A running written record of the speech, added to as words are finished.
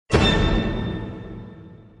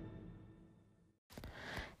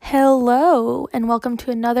Hello, and welcome to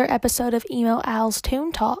another episode of Emo Al's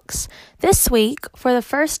Toon Talks. This week, for the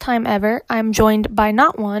first time ever, I'm joined by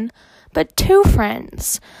not one, but two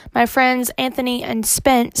friends. My friends Anthony and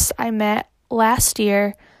Spence I met last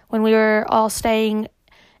year when we were all staying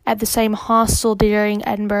at the same hostel during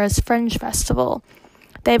Edinburgh's Fringe Festival.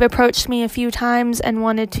 They've approached me a few times and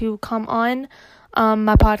wanted to come on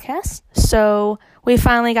my podcast, so we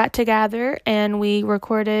finally got together and we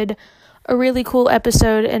recorded a really cool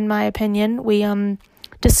episode, in my opinion. We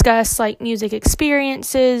discuss music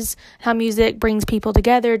experiences, how music brings people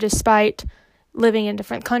together despite living in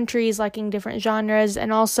different countries, liking different genres,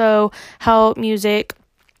 and also how music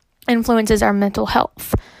influences our mental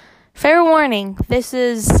health. Fair warning, this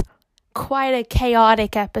is quite a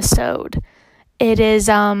chaotic episode. It is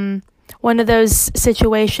one of those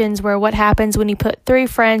situations where what happens when you put three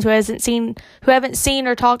friends who haven't seen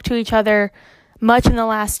or talked to each other much in the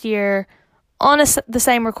last year on the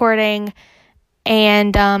same recording,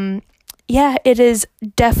 and it is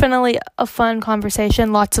definitely a fun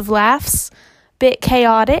conversation, lots of laughs, bit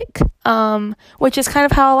chaotic, which is kind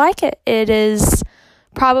of how I like it. It is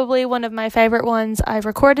probably one of my favorite ones I've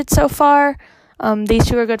recorded so far. These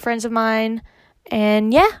two are good friends of mine,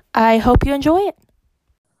 and I hope you enjoy it.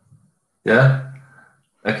 Yeah?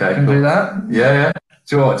 Okay, Can cool. do that? Yeah.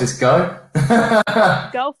 Do you want to just go?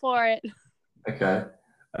 Go for it. Okay.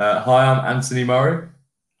 Hi, I'm Anthony Murray.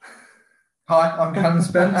 Hi, I'm Callum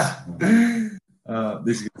Spence.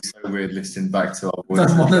 This is so weird listening back to our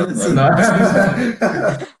That's one of voices. the-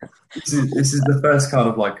 No. This is the first kind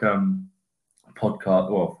of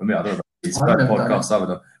podcast. Well, for me, I don't know. It's the I've first never done podcast I've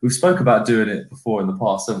done. We've spoke about doing it before in the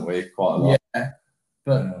past, haven't we? Quite a lot. Yeah,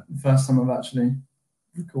 but the first time I've actually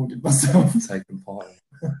recorded myself. Taken part.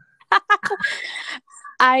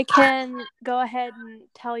 I can go ahead and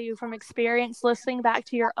tell you from experience, listening back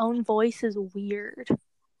to your own voice is weird.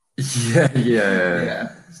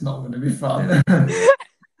 Yeah. It's not going to be fun.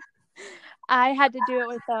 I had to do it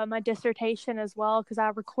with my dissertation as well because I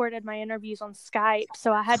recorded my interviews on Skype,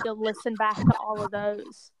 so I had to listen back to all of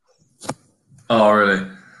those. Oh, really?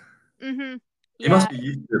 Mm-hmm. You must be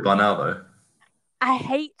used to it by now, though. I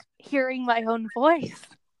hate hearing my own voice.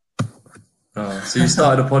 Oh, so you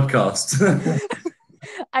started a podcast.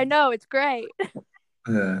 I know, it's great.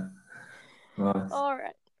 Yeah. Nice. All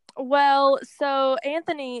right. Well, so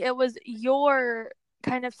Anthony, it was your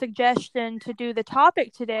kind of suggestion to do the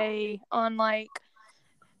topic today on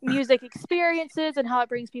music experiences and how it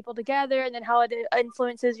brings people together and then how it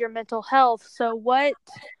influences your mental health. So what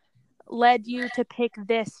led you to pick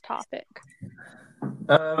this topic?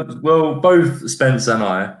 Well, both Spence and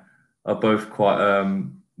I are both quite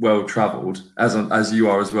well-travelled, as you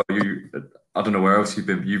are as well. I don't know where else you've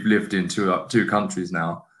been, but you've lived in two countries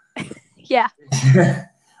now. Yeah.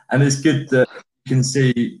 And it's good that you can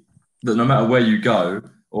see that no matter where you go,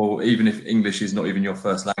 or even if English is not even your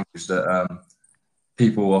first language, that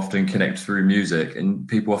people often connect through music, and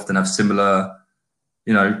people often have similar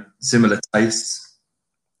tastes.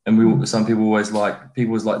 And some people always like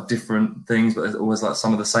different things, but there's always like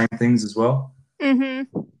some of the same things as well.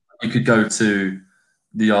 Mm-hmm. You could go to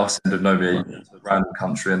the arse end of nowhere, to a random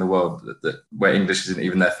country in the world where English isn't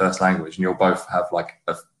even their first language, and you'll both have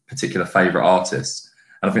a particular favourite artist.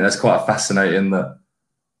 And I think that's quite fascinating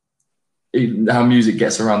how music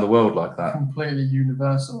gets around the world like that. Completely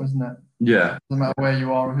universal, isn't it? Yeah. No matter where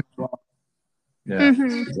you are or who you are. Yeah.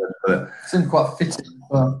 Mm-hmm. It seemed quite fitting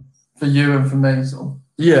for you and for me.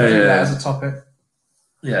 Yeah. As a topic.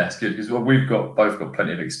 Yeah, it's good because we've both got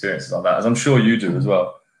plenty of experiences like that, as I'm sure you do as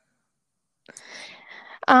well.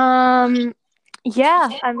 Yeah,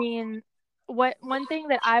 I mean, one thing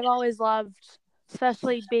that I've always loved,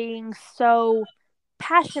 especially being so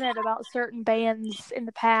passionate about certain bands in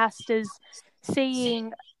the past, is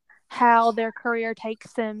seeing how their career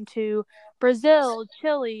takes them to Brazil,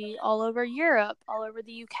 Chile, all over Europe, all over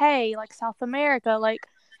the UK, South America.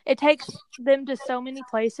 It takes them to so many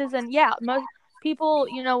places, and most people,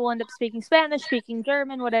 will end up speaking Spanish, speaking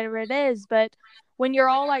German, whatever it is, but when you're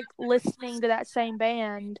all listening to that same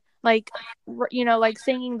band,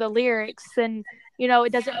 singing the lyrics, and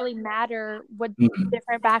it doesn't really matter what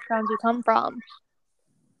different backgrounds you come from.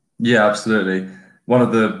 Yeah, absolutely. One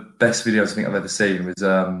of the best videos I think I've ever seen was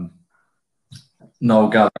Noel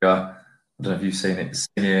Gallagher. I don't know if you've seen it,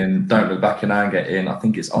 singing "Don't Look Back in Anger" in, I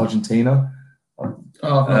think it's Argentina.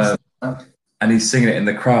 And he's singing it, and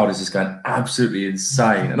the crowd is just going absolutely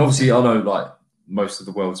insane. And obviously, I know most of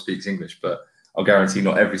the world speaks English, but I'll guarantee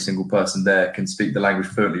not every single person there can speak the language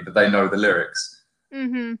fluently, but they know the lyrics.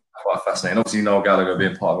 Mm-hmm. Quite fascinating. Obviously, Noel Gallagher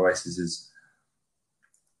being part of Oasis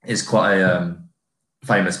is quite a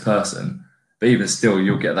famous person, But even still,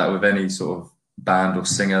 you'll get that with any sort of band or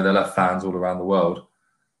singer. They'll have fans all around the world.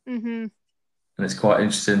 Mm-hmm. And it's quite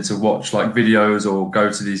interesting to watch like videos or go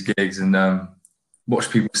to these gigs and watch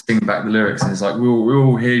people sing back the lyrics. And it's like, we're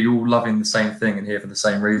all here, you're all loving the same thing and here for the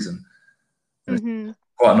same reason. And it's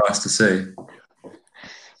quite nice to see.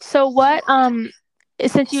 So what,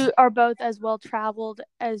 since you are both as well traveled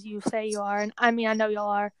as you say you are, and I mean, I know y'all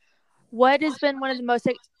are, what has been one of the most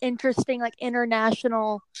interesting, like,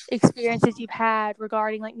 international experiences you've had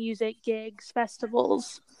regarding, like, music, gigs,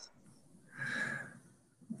 festivals?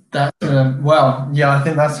 I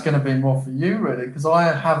think that's going to be more for you, really, because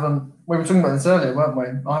I haven't. We were talking about this earlier, weren't we?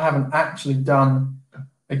 I haven't actually done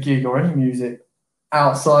a gig or any music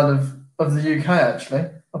outside of the UK. Actually,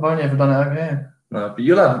 I've only ever done it over here. No, but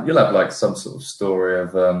you'll have like some sort of story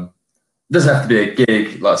of. It doesn't have to be a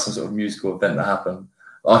gig, like some sort of musical event that happened.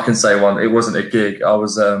 I can say one. It wasn't a gig. I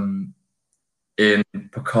was in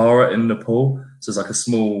Pokhara in Nepal, so it's like a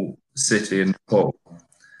small city in Nepal.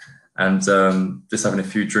 And just having a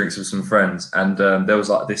few drinks with some friends, and there was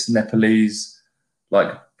like this Nepalese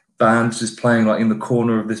like band just playing like in the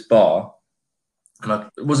corner of this bar, and I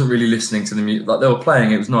wasn't really listening to the music. Like they were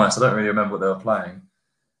playing, it was nice. I don't really remember what they were playing,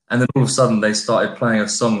 and then all of a sudden they started playing a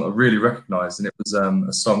song that I really recognised, and it was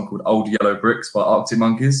a song called "Old Yellow Bricks" by Arctic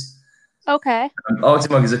Monkeys. Okay. And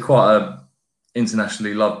Arctic Monkeys are quite a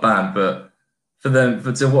internationally loved band, but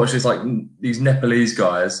to watch this like these Nepalese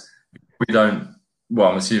guys, we don't. Well,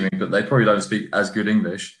 I'm assuming, but they probably don't speak as good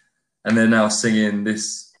English. And they're now singing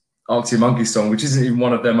this Arctic Monkeys song, which isn't even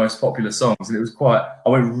one of their most popular songs. And it was I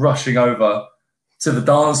went rushing over to the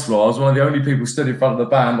dance floor. I was one of the only people stood in front of the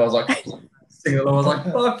band. I was like, singing along. I was like,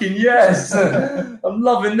 fucking yes, I'm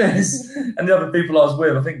loving this. And the other people I was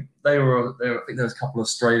with, I think there was a couple of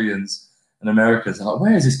Australians and Americans. I'm like,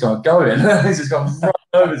 where is this guy going? He's just gone right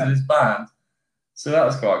over to this band. So that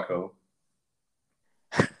was quite cool.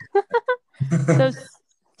 So,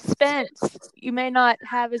 Spence, you may not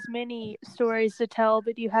have as many stories to tell,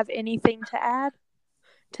 but do you have anything to add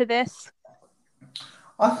to this?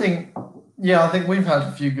 I think we've had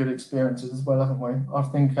a few good experiences as well, haven't we? I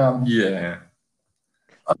think yeah.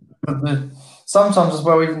 Sometimes as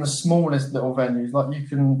well, even the smallest little venues, like we've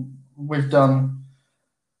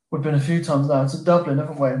been a few times now to Dublin,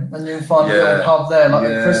 haven't we? And you can find a little pub there, like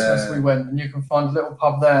at Christmas we went, and you can find a little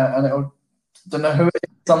pub there, and it'll, don't know who it is,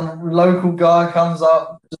 some local guy comes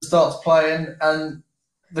up, just starts playing, and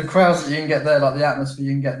the crowds that you can get there, like the atmosphere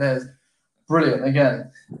you can get there is brilliant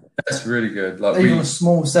again. That's really good. Like even a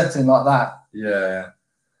small setting like that. Yeah.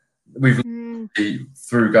 We've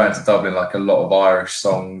through going to Dublin like a lot of Irish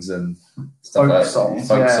songs and stuff like that.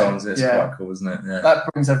 Folk songs. It's quite cool, isn't it? Yeah. That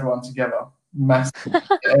brings everyone together. Massive.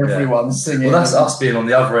 Everyone singing. Well, that's us being on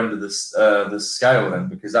the other end of the scale then,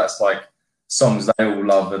 because that's like songs they all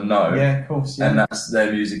love and know. Yeah, of course. Yeah. And that's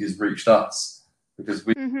their music has reached us because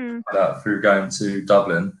we found out through going to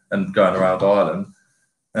Dublin and going around Ireland.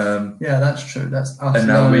 Yeah, that's true. That's us. And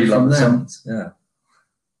now we love the songs. Yeah.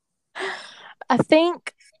 I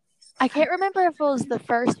think I can't remember if it was the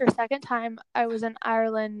first or second time I was in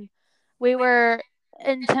Ireland. We were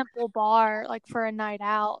in Temple Bar like for a night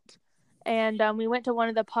out, and we went to one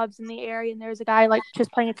of the pubs in the area, and there was a guy like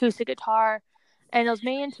just playing acoustic guitar, and it was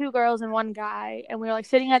me and two girls and one guy, and we were like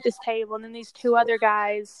sitting at this table, and then these two other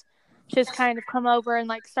guys just kind of come over and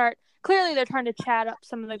like start. Clearly, they're trying to chat up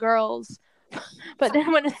some of the girls, but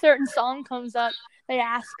then when a certain song comes up, they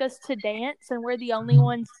ask us to dance, and we're the only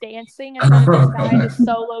ones dancing in front of this guy with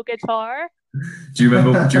solo guitar. Do you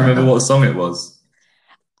remember what song it was?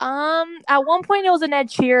 At one point it was an Ed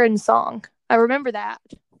Sheeran song. I remember that.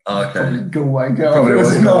 Okay. Go away, girl. Probably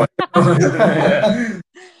wasn't. Yeah.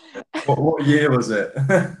 What year was it?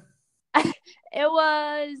 It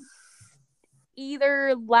was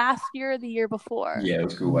either last year or the year before. Yeah, it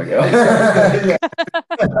was Go Away Girl. It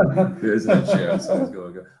was Ed Sheeran. So it was Go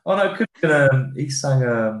Away Girl. Oh no, it could have been, he sang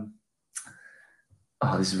oh,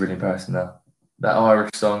 this is really embarrassing now. That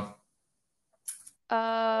Irish song.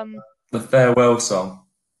 The farewell song.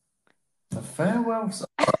 The farewell song?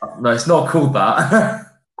 No, it's not called that.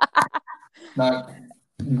 No,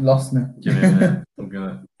 you've lost me. Give me a minute. I'm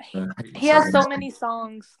gonna. He has so many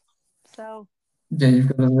songs, so. Yeah, you've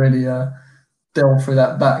got to really delve through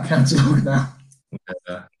that back catalogue now.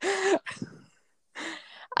 Yeah.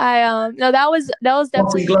 No, that was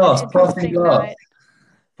definitely Parting Glass.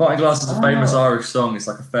 Parting Glass is a famous Irish song. It's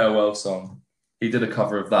like a farewell song. He did a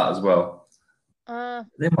cover of that as well.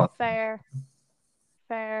 Fair.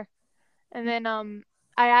 And then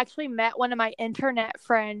I actually met one of my internet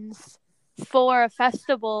friends for a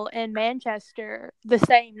festival in Manchester the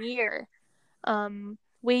same year.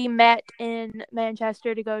 we met in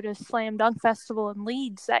Manchester to go to Slam Dunk Festival in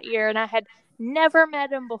Leeds that year, and I had never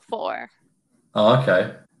met him before. Oh,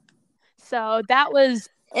 okay. So that was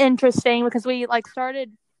interesting because we like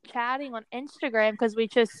started chatting on Instagram because we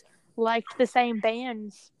just liked the same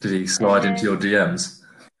bands. Did he slide into your DMs?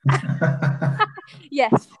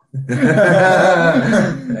 Yes.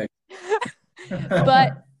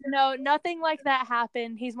 But no, nothing like that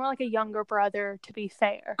happened. He's more like a younger brother, to be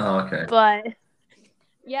fair. Oh, okay. But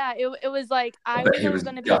yeah, it was like I was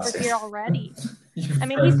going to be over here already. I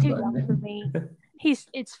mean, he's too young for me.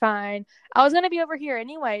 It's fine. I was going to be over here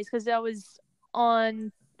anyways because I was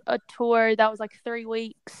on a tour that was like 3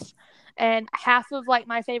 weeks, and half of like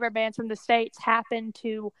my favorite bands from the States happened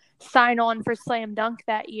to sign on for Slam Dunk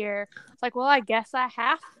that year. It's like, well, I guess I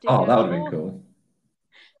have to. Oh, that would be cool.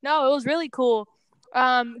 No, it was really cool.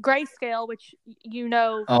 Grayscale, which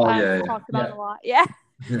I've talked about a lot. Yeah.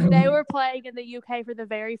 They were playing in the UK for the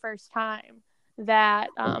very first time that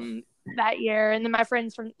year, and then my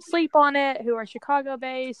friends from Sleep on It, who are Chicago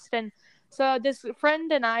based, and so this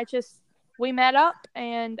friend and I we met up,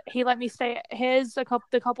 and he let me stay at his the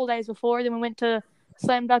couple days before. Then we went to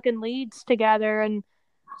Slam Dunk in Leeds together, and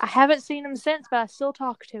I haven't seen him since, but I still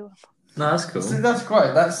talk to him. No, that's cool. See, that's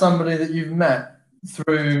great. That's somebody that you've met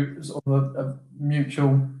through sort of a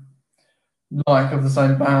mutual like of the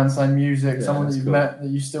same band, same music, someone that you've met that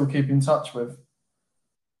you still keep in touch with.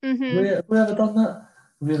 Mm-hmm. Have we ever done that?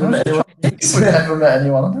 Have we ever met anyone? We've never met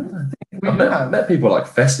anyone. I don't think I've met people like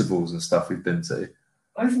festivals and stuff we've been to.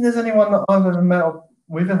 I don't think there's anyone that I've ever met or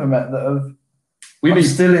we've ever met that I'm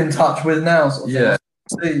still in touch with now. Sort of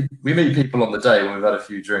thing. We meet people on the day when we've had a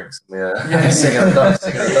few drinks and sing and dance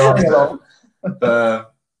along.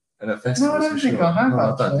 And at festivals, no, I don't think I have.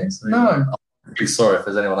 I don't think so. No. I'm really sorry if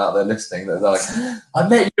there's anyone out there listening that's like, I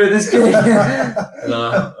met you at this gig. And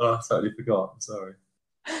I totally forgot. I'm sorry.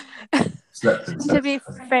 To be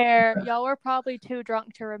fair, y'all were probably too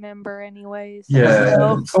drunk to remember anyways.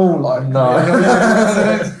 Yeah. It's all like no.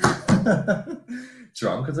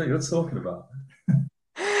 Drunk? I don't know what you're talking about.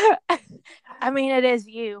 I mean, it is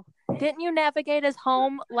you. Didn't you navigate us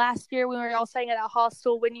home last year when we were all staying at a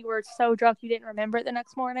hostel when you were so drunk you didn't remember it the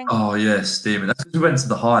next morning? Oh, yes, Demon. That's because we went to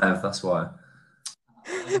the Hive, that's why.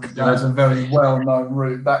 That's a very well-known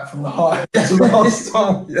route back from the Hive to the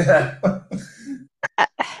hostel. Yeah.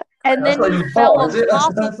 And that's then you fell on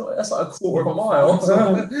top of... That's like a quarter of a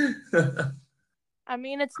mile. I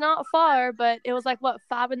mean, it's not far, but it was like,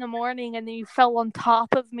 5 a.m, and then you fell on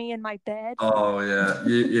top of me in my bed. Oh, yeah.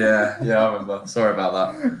 Yeah, I remember. Sorry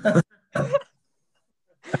about that.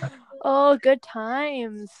 Oh, good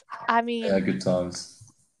times. I mean... Yeah, good times.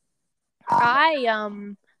 I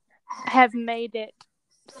have made it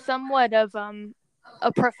somewhat of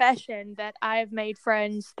a profession that I've made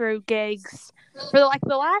friends through gigs for like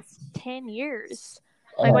the last 10 years.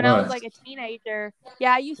 Like when I was like a teenager,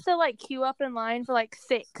 I used to like queue up in line for like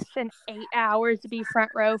 6 and 8 hours to be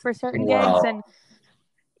front row for certain gigs. And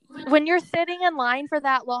when you're sitting in line for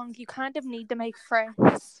that long, you kind of need to make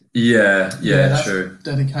friends. Yeah, that's true.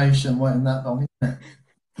 Dedication waiting that long, isn't it?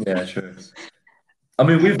 Yeah, true. I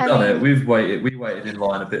mean, we've done it. We waited in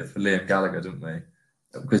line a bit for Liam Gallagher, didn't we?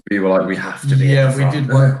 Because we were like, we have to be. Yeah, we did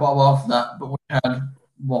wait quite a while for that, but we had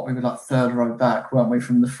we were like third row back, weren't we,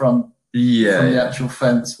 from the front? Yeah, from the actual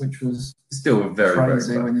fence, which was still very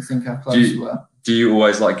crazy when you think how close we were. Do you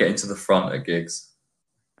always like getting to the front at gigs?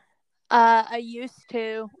 I used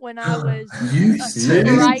to when I was a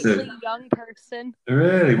slightly young person.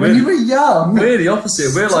 Really? When you were young? We're the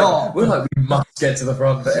opposite. We're like we must get to the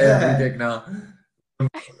front for every gig now.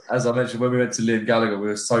 As I mentioned, when we went to Liam Gallagher, we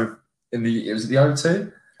were so it was the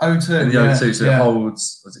O2? O2. In the O2, so it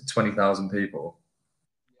holds 20,000 people.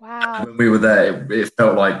 Wow. When we were there, it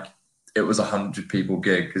felt like it was 100 people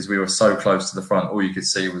gig because we were so close to the front. All you could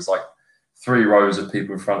see was like 3 rows of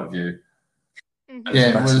people in front of you. Mm-hmm.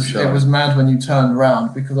 Yeah, it was mad when you turned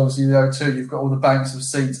around because obviously the O2, you've got all the banks of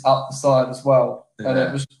seats up the side as well, and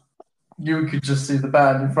it was you could just see the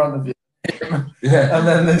band in front of you. Yeah, and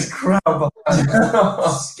then this crowd behind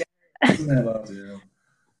you.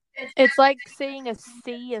 It's like seeing a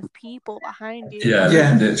sea of people behind you.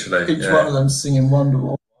 Yeah, literally. Each one of them singing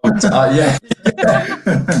Wonderwall. Yeah.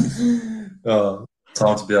 Oh,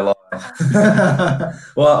 time to be alive.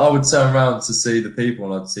 Well, I would turn around to see the people,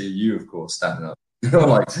 and I'd see you, of course, standing up. You're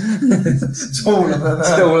like taller than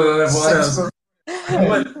everyone else.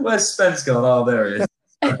 Where's Spence gone? Oh, there he is.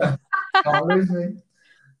 Can't lose me.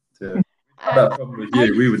 Yeah. That problem with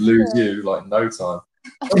you, we would lose you like no time.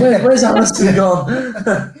 Where's Alistair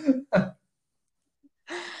gone?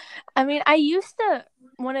 I mean, I used to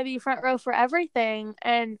want to be front row for everything,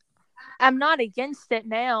 and I'm not against it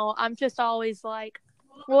now. I'm just always like,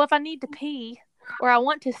 well, if I need to pee or I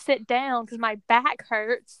want to sit down because my back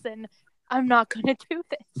hurts, then I'm not going to do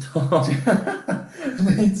this.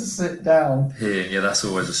 You need to sit down. Yeah, that's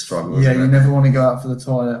always a struggle. Yeah, isn't you it? never want to go out for the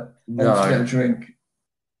toilet or No. to get a drink.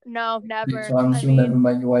 No, never. Sometimes you'll never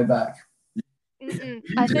make your way back.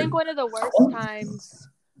 I think one of the worst times,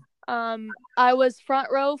 I was front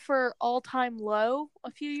row for All Time Low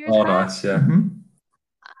a few years back. Nice, yeah. Mm-hmm.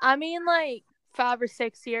 I mean, like 5 or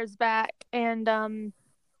 6 years back, and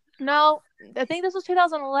no, I think this was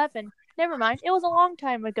 2011. Never mind, it was a long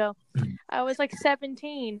time ago. I was like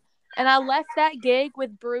 17, and I left that gig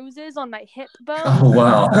with bruises on my hip bone. Oh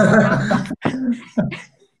wow.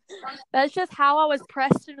 That's just how I was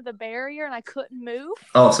pressed into the barrier, and I couldn't move.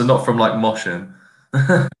 Oh, so not from like moshing.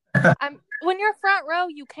 When you're front row,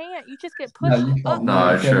 you can't. You just get pushed up.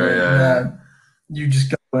 No, sure, yeah. You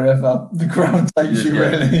just go wherever the crowd takes you,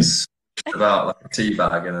 really. It's about like a tea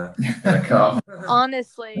bag in a cup.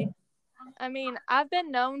 Honestly, I mean, I've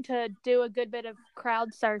been known to do a good bit of crowd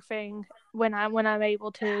surfing when I'm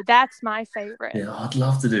able to. That's my favorite. Yeah, I'd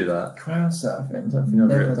love to do that. Crowd surfing. I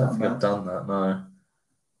don't think I've done that. No.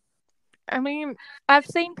 I mean, I've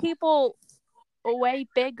seen people way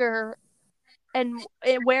bigger and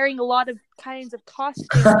wearing a lot of kinds of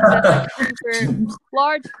costumes that enter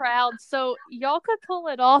large crowds. So y'all could pull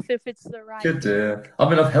it off if it's the right. Good deal. I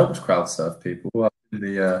mean, I've helped crowd surf people. I've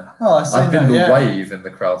been I've been the wave in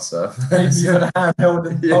the crowd surf. You got a hand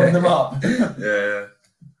holding them up. Yeah.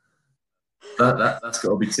 That's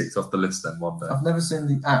got to be ticked off the list then one day. I've never seen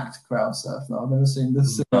the act crowd surf. No, I've never seen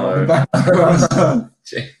the No. back crowd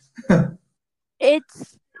surf.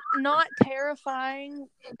 It's not terrifying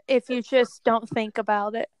if you just don't think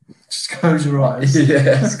about it. Just close your eyes.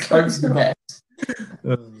 Yes, Close your eyes.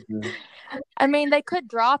 I mean, they could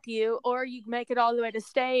drop you, or you make it all the way to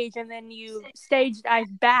stage, and then you stage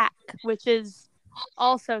dive back, which is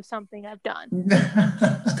also something I've done.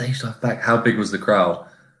 Stage dive back. How big was the crowd?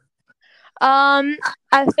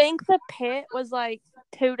 I think the pit was like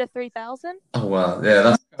 2,000 to 3,000. Oh wow,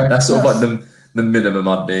 yeah, that's sort of like the minimum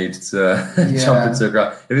I'd need to jump into a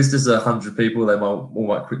crowd. If it's just 100 people, they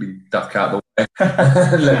might quickly duck out the way.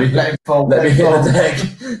 let me hit the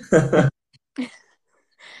deck.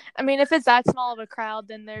 I mean, if it's that small of a crowd,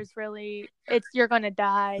 then you're gonna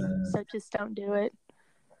die. So just don't do it.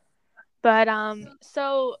 But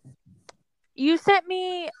so you sent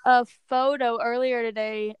me a photo earlier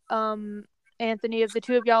today, Anthony, of the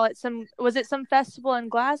two of y'all at some festival in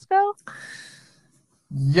Glasgow?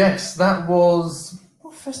 Yes, that was.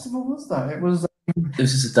 What festival was that? It was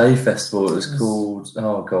just a day festival. It was called.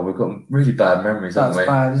 Oh god, we've got really bad memories, haven't we? That's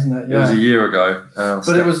bad, isn't it? Yeah. It was a year ago.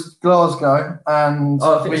 But it was Glasgow, and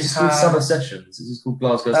I think it's called Summer Sessions. It was called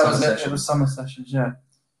Glasgow Summer Sessions. It was Summer Sessions, yeah.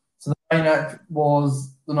 So the main act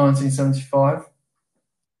was the 1975.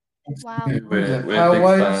 Wow. We're big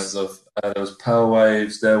fans of. There was Pearl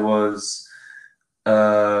Waves. There was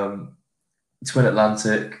Twin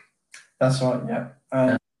Atlantic. That's right, yeah.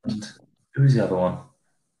 And who was the other one?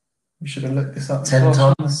 We should have looked this up. 10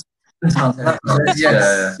 Tons.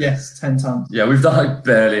 Yes, 10 Tons. Yeah, we've done like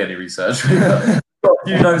barely any research. We've got a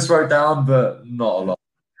few notes wrote down, but not a lot.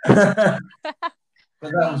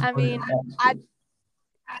 I mean,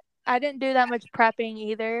 I didn't do that much prepping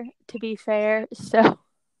either, to be fair. So.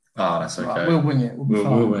 Oh, that's okay. Right, we'll wing it.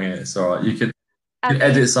 We'll wing it. It's all right. You can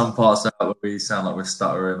edit some parts out where we sound like we're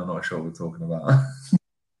stuttering. I'm not sure what we're talking about.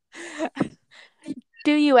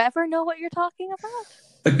 Do you ever know what you're talking about?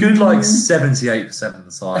 A good 78% of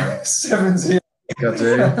the time.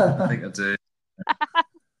 78%. I think I do.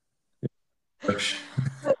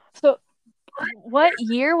 So, what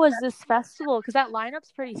year was this festival? Because that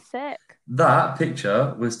lineup's pretty sick. That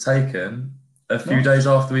picture was taken a few days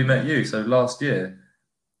after we met you, so last year.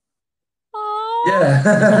 Oh.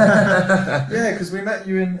 Yeah. Yeah, because we met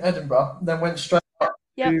you in Edinburgh, then went straight up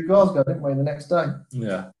to Glasgow, didn't we, the next day?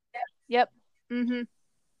 Yeah. Yep. Mm-hmm.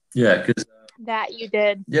 Yeah, because that you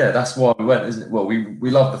did. Yeah, that's why we went, isn't it? Well, we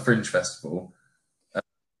love the Fringe Festival,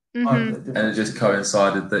 mm-hmm. and it just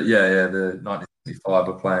coincided that the 1975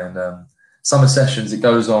 were playing Summer Sessions. It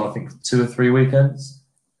goes on, I think, 2 or 3 weekends.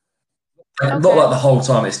 Okay. Not like the whole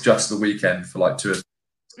time. It's just the weekend for like 2 or 3.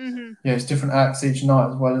 Mm-hmm. Yeah, it's different acts each night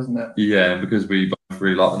as well, isn't it? Yeah, and because we both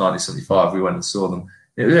really liked the 1975, we went and saw them.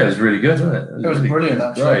 It was really good, wasn't it? It was really brilliant,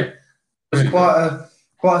 actually. Great. It was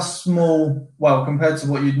quite a small, well, compared to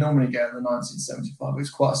what you'd normally get in the 1975, it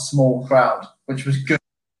was quite a small crowd, which was good.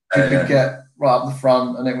 You could get right up the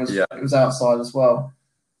front, and it was outside as well.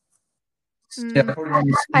 Yeah, probably one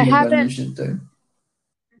of the you should do.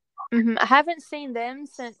 I haven't seen them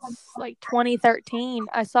since like 2013.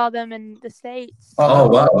 I saw them in the States. Oh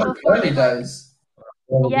wow! Early days.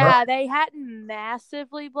 Yeah, they hadn't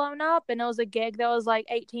massively blown up, and it was a gig that was like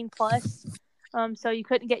 18 plus. So you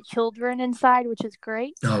couldn't get children inside, which is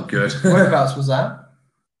great. Oh, good. Whereabouts was that?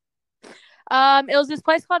 It was this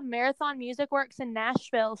place called Marathon Music Works in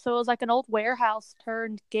Nashville. So it was like an old warehouse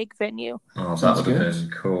turned gig venue. Oh, that would have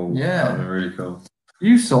been cool. Yeah. That would have been really cool.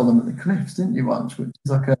 You saw them at the Cliffs, didn't you, once? Which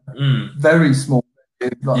is like a very small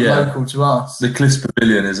venue, local to us. The Cliffs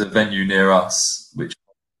Pavilion is a venue near us, which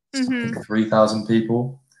is 3,000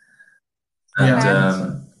 people.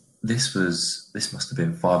 And this must have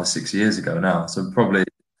been 5 or 6 years ago now. So probably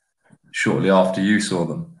shortly after you saw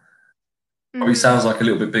them. Probably sounds like a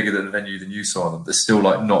little bit bigger than the venue than you saw them. They're still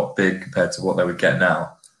like not big compared to what they would get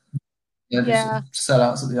now. Yeah,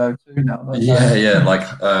 sellouts at the O2 now. Yeah, like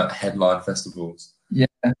headline festivals. Yeah.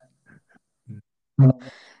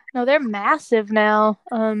 No, they're massive now.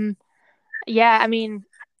 Yeah, I mean,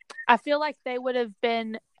 I feel like they would have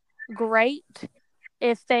been great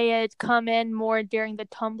if they had come in more during the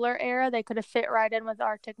Tumblr era. They could have fit right in with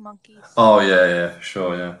Arctic Monkeys. Oh yeah, for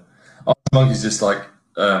sure, yeah. Arctic Monkeys just like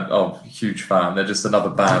huge fan. They're just another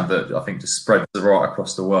band that I think just spreads right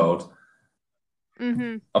across the world.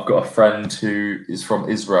 I've got a friend who is from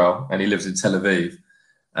Israel and he lives in Tel Aviv.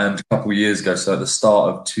 And a couple of years ago, so at the start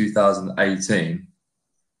of 2018,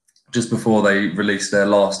 just before they released their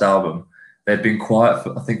last album, they'd been quiet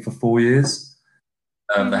for 4 years.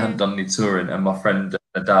 They hadn't done any touring. And my friend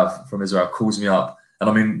Dav from Israel calls me up, and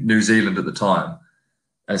I'm in New Zealand at the time.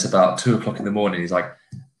 And it's about 2:00 in the morning. He's like,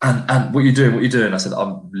 and what are you doing? What are you doing? I said,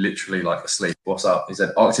 I'm literally like asleep. What's up? He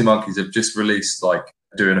said, Arctic Monkeys have just released like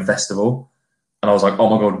doing a festival. And I was like, oh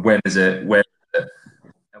my God, when is it? Where is it?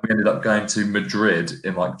 And we ended up going to Madrid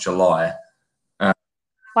in like July.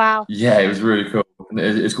 Wow. Yeah, it was really cool.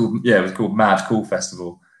 It was called Mad Cool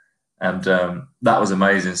Festival. And that was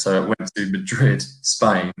amazing. So I went to Madrid,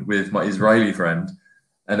 Spain with my Israeli friend.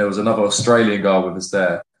 And there was another Australian guy with us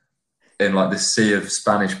there in like this sea of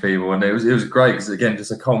Spanish people. And it was great because, again,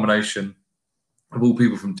 just a culmination of all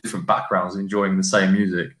people from different backgrounds enjoying the same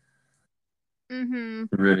music.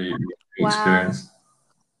 Really good experience.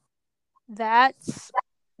 That's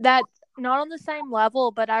not on the same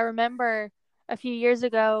level, but I remember a few years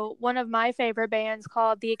ago, one of my favorite bands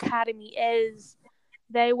called The Academy Is,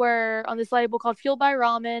 they were on this label called Fueled by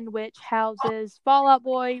Ramen, which houses Fall Out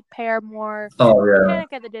Boy, Paramore,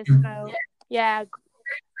 Panic at the Disco. Yeah,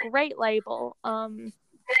 great label.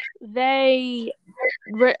 They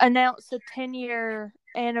announced a 10-year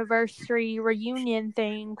anniversary reunion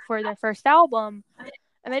thing for their first album,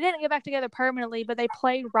 and they didn't get back together permanently, but they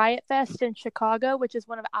played Riot Fest in Chicago, which is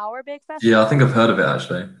one of our big festivals. Yeah, I think I've heard of it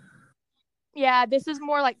actually. Yeah, this is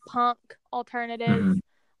more like punk, alternative,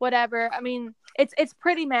 whatever. I mean, it's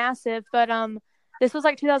pretty massive, but this was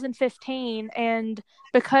like 2015, and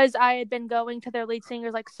because I had been going to their lead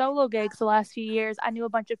singer's like solo gigs the last few years, I knew a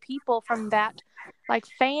bunch of people from that like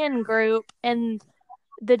fan group. And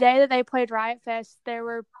the day that they played Riot Fest, there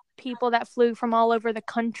were people that flew from all over the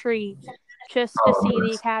country just to see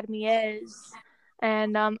The Academy Is.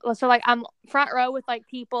 And so like I'm front row with like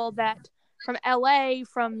people that from LA,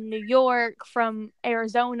 from New York, from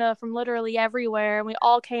Arizona, from literally everywhere, and we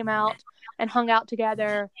all came out and hung out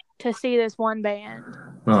together to see this one band.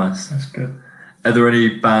 Nice, that's good. Are there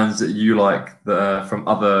any bands that you like that are from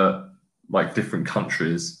other like different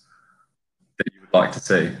countries that you would like to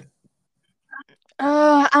see?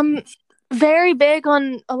 I'm very big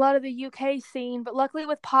on a lot of the UK scene, but luckily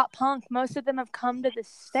with pop punk, most of them have come to the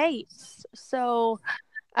States. So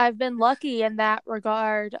I've been lucky in that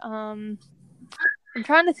regard. I'm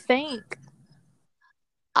trying to think.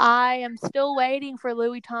 I am still waiting for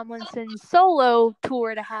Louis Tomlinson's solo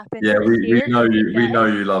tour to happen. Yeah, we know you. We know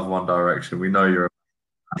you love One Direction. We know you're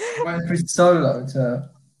waiting for his solo to.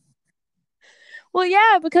 Well,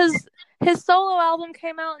 yeah, because his solo album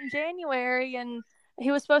came out in January, and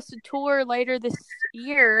he was supposed to tour later this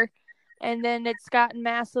year, and then it's gotten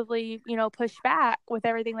massively, pushed back with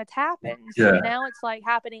everything that's happened. So now it's like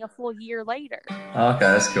happening a full year later. Okay,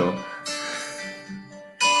 that's cool.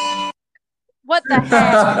 What the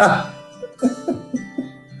heck?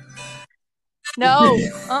 No.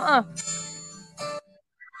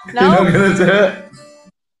 No. You're not gonna do it?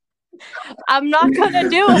 I'm not gonna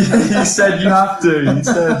do it. You said you have to. You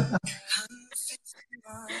said.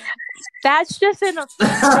 That's just an.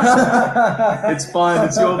 It's fine.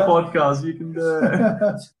 It's your podcast. You can do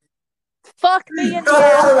it. Fuck me in the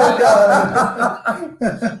ass.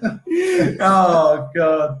 Oh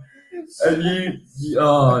God. And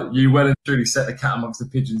you well and truly set the cat amongst the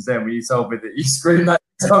pigeons then when you told me that you screamed that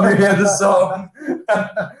time you hear the song.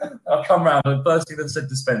 I'll come round and the first thing that said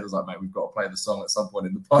to Spence was like, mate, we've got to play the song at some point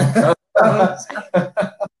in the podcast.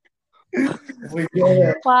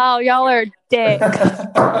 Wow, y'all are dicks.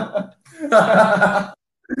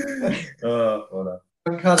 Hold on.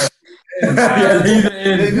 Cut it. Yeah, leave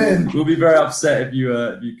it in. We'll be very upset if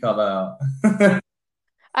you cut that out.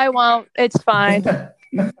 I won't. It's fine.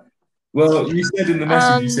 Well, you said in the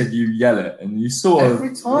message, you said you yell it, and you sort of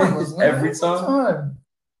every time, wasn't it? Every time.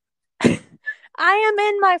 I am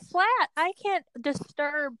in my flat. I can't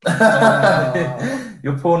disturb.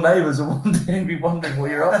 Your poor neighbours are wondering what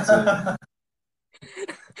you're up to.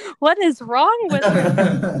 What is wrong with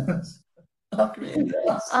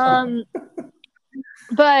me?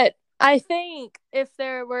 But I think if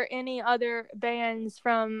there were any other bands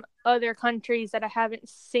from other countries that I haven't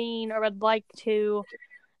seen or would like to,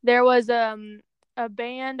 there was a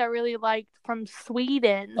band I really liked from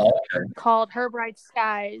Sweden called Her Bright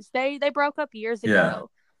Skies. They broke up years ago.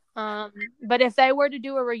 But if they were to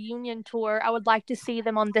do a reunion tour, I would like to see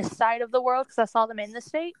them on this side of the world because I saw them in the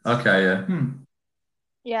States. Okay, yeah.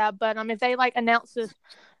 Yeah, but if they announced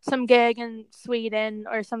some gig in Sweden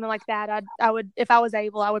or something like that, I would, if I was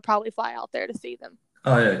able, I would probably fly out there to see them.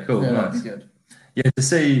 Oh yeah, cool, yeah, nice. That'd be good. Yeah, to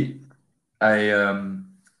see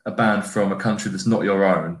a band from a country that's not your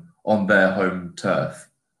own on their home turf,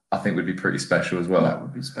 I think would be pretty special as well. That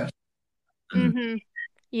would be special. Mm-hmm.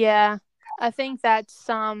 Yeah, I think that's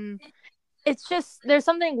it's just there's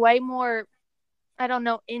something way more, I don't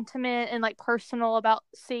know, intimate and personal about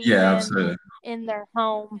seeing them in their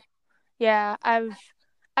home. Yeah,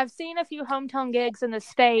 I've seen a few hometown gigs in the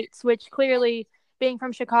States, which clearly, being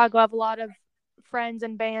from Chicago, I have a lot of friends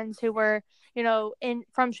and bands who were,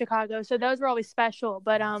 from Chicago, so those were always special.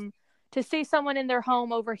 But to see someone in their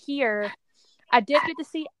home over here, I did get to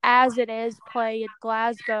see As It Is play at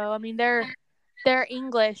Glasgow. I mean, they're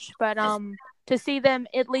English, but to see them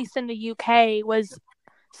at least in the UK was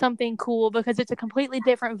something cool because it's a completely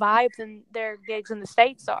different vibe than their gigs in the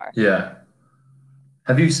States are. Yeah.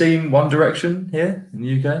 Have you seen One Direction here in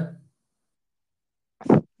the UK?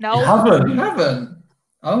 No. You haven't?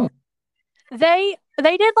 Oh. They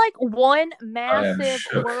did one massive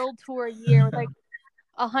world tour a year with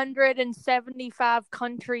 175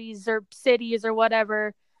 countries or cities or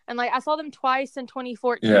whatever. And I saw them twice in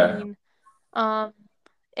 2014. Yeah.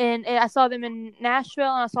 And I saw them in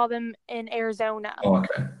Nashville and I saw them in Arizona. Oh,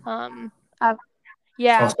 okay.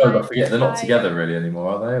 Yeah. I suppose I forget they're not together really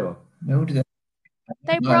anymore, are they? Or no,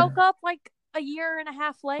 they broke up a year and a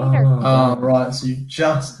half later. Oh, right. So you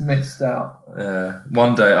just missed out. Yeah.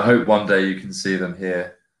 One day, I hope one day you can see them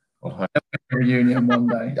here on home. Reunion one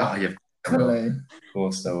day. Oh, yeah. Really? Of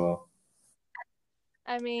course they will.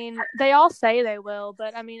 I mean, they all say they will,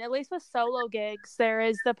 but at least with solo gigs, there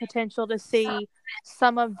is the potential to see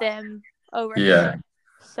some of them over here.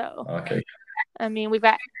 So, okay. We've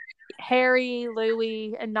got Harry,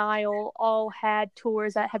 Louis, and Niall all had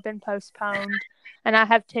tours that have been postponed, and I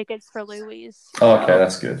have tickets for Louis. Oh, okay,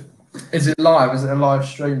 that's good. Is it live? Is it a live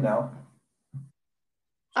stream now?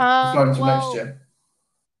 Going to next year.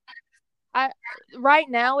 Right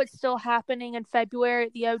now, it's still happening in February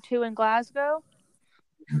at the O2 in Glasgow.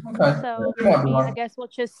 Okay. So I guess we'll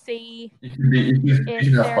just see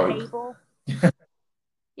if they're able.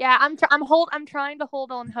 Yeah, I'm trying to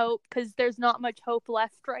hold on hope because there's not much hope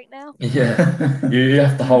left right now. Yeah, you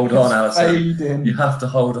have to hold on, Alison. You have to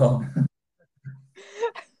hold on.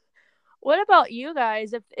 What about you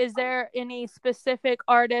guys? Is there any specific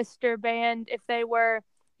artist or band, if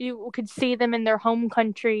you could see them in their home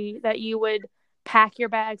country, that you would pack your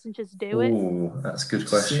bags and just do it? Oh, that's a good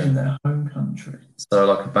question. In their home country. So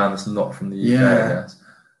a band that's not from the UK, I guess.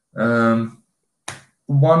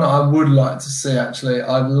 One I would like to see, actually,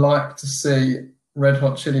 I'd like to see Red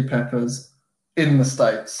Hot Chili Peppers in the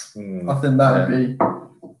States. I think that would be...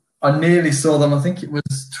 I nearly saw them, I think it was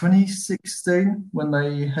 2016 when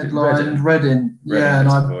they headlined Reading. Yeah, and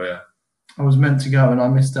I was meant to go and I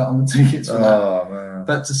missed out on the tickets for that. Man.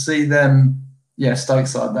 But to see them,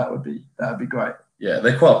 stateside, that'd be great. Yeah,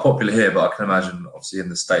 they're quite popular here, but I can imagine, obviously, in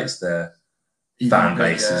the States, their fan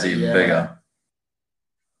base is even bigger.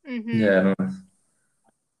 Mm-hmm. Yeah,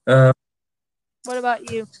 nice. What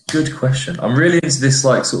about you? Good question. I'm really into this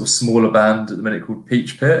sort of smaller band at the minute called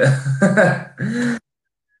Peach Pit.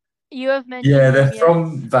 You have mentioned. Yeah, they're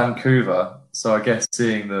from Vancouver, so I guess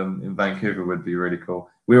seeing them in Vancouver would be really cool.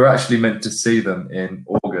 We were actually meant to see them in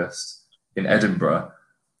August in Edinburgh.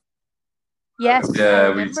 Yes.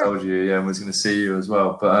 Yeah, we told you. Yeah, we was going to see you as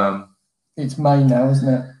well, but it's May now, isn't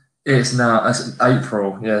it? It's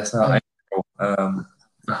April. Yeah, it's now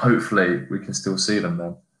Hopefully, we can still see them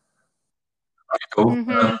then. Cool.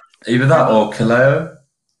 Mm-hmm. Either that or Kaleo.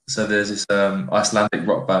 So there's this Icelandic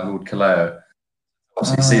rock band called Kaleo.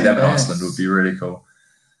 Obviously, see them in Iceland would be really cool.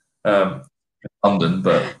 London,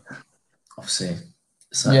 but obviously,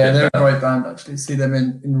 they're a great band. Actually, see them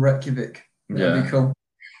in Reykjavik. That'd be cool.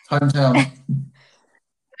 Hometown.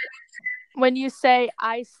 When you say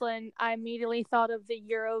Iceland, I immediately thought of the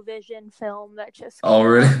Eurovision film that just came Oh,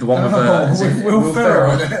 really? The one with Will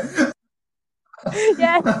Ferrell in it?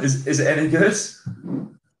 Yes. Is it any good?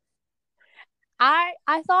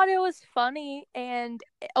 I thought it was funny, and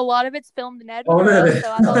a lot of it's filmed in Edinburgh, really?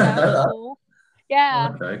 so I thought that was cool.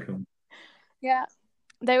 Yeah. Okay, cool. Yeah.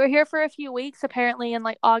 They were here for a few weeks, apparently in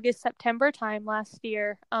like August, September time last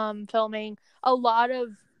year, filming a lot of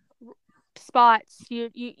spots.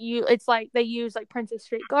 It's like they use like Princess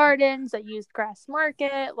Street Gardens, they used Grass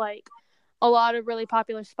Market, like a lot of really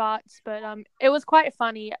popular spots, but it was quite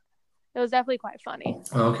funny. It was definitely quite funny.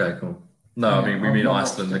 Okay, cool. No, I mean, we mean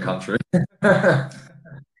Iceland, the country.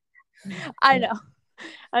 I know.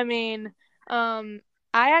 I mean, I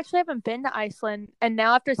actually haven't been to Iceland, and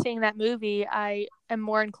now after seeing that movie, I am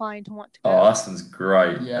more inclined to want to go. Oh, Iceland's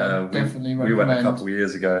great. Yeah, definitely recommend. We went a couple of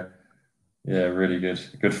years ago. Yeah, really good.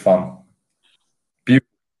 Good fun. Beautiful.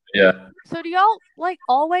 Yeah. So do y'all like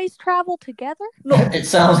always travel together? It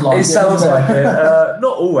sounds like it. Sounds like it.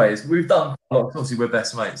 Not always. We've done a lot. Obviously, we're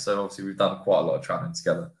best mates, so obviously we've done quite a lot of traveling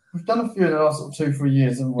together. We've done a few in the last 2-3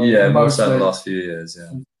 years, haven't we? Yeah, mostly the last few years.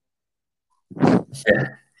 Yeah.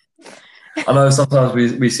 I know sometimes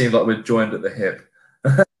we seem like we're joined at the hip.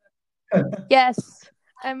 Yes,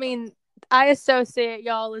 I mean, I associate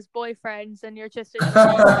y'all as boyfriends, and you're just.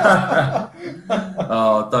 Oh,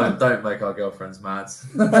 don't make our girlfriends mad.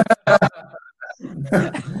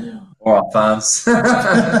 Or our fans.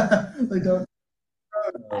 They don't.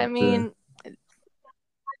 I mean,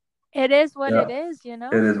 it is what it is, you know.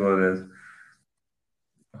 It is what it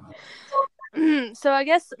is. So I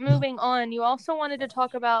guess moving on, you also wanted to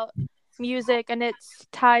talk about music and its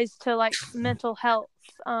ties to like mental health.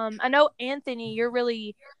 I know, Anthony, you're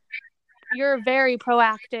very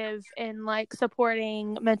proactive in like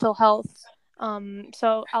supporting mental health.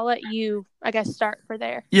 So I'll let you, I guess, start for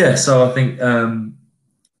there. Yeah, so I think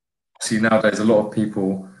see nowadays a lot of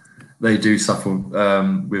people, they do suffer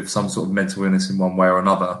with some sort of mental illness in one way or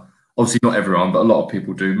another. Obviously not everyone, but a lot of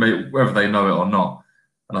people do, whether they know it or not.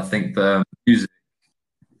 And I think the music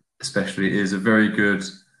especially is a very good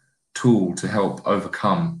tool to help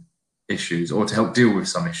overcome issues or to help deal with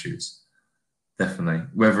some issues. Definitely.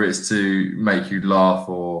 Whether it's to make you laugh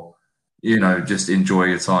or, just enjoy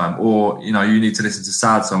your time, or, you need to listen to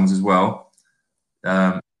sad songs as well.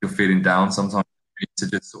 You're feeling down. Sometimes you need to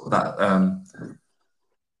just sort of that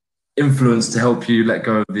influence to help you let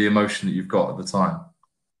go of the emotion that you've got at the time.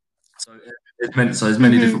 So there's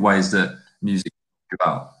many different ways that music is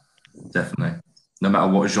about. Definitely. No matter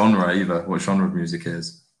what genre of music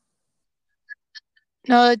is.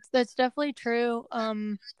 No, that's definitely true.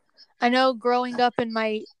 I know growing up in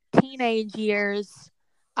my teenage years,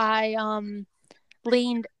 I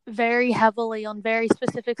leaned very heavily on very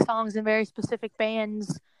specific songs and very specific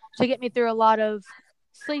bands to get me through a lot of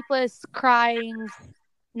sleepless, crying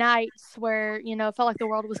nights where, it felt like the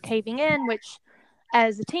world was caving in, which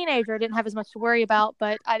as a teenager I didn't have as much to worry about,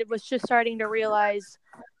 but I was just starting to realize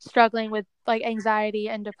struggling with like anxiety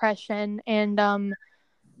and depression, and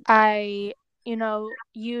I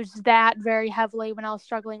used that very heavily when I was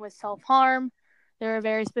struggling with self-harm. There are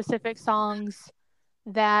very specific songs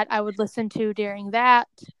that I would listen to during that.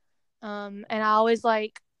 And I always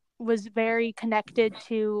was very connected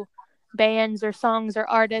to bands or songs or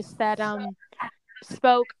artists that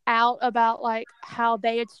spoke out about like how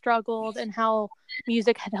they had struggled and how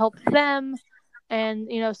music had helped them, and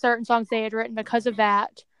certain songs they had written because of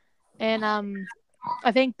that. And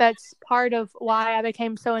I think that's part of why I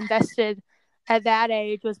became so invested at that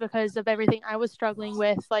age, was because of everything I was struggling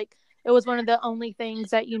with. Like, it was one of the only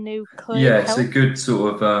things that you knew could help. It's a good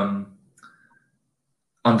sort of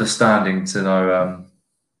understanding to know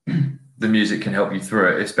the music can help you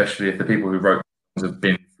through it, especially if the people who wrote songs have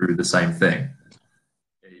been through the same thing.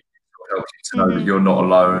 It helps you to know that you're not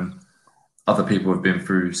alone. Other people have been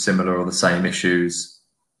through similar or the same issues.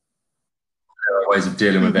 There are ways of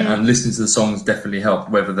dealing with it, and listening to the songs definitely help,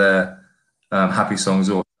 whether they're happy songs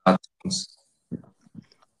or sad songs.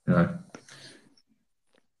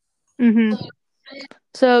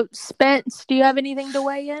 So, Spence, do you have anything to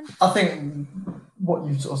weigh in? I think what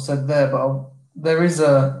you sort of said there, but there is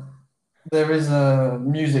a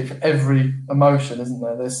music for every emotion, isn't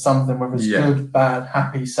there? There's something, whether it's good, bad,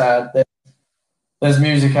 happy, sad. there's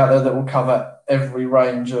music out there that will cover every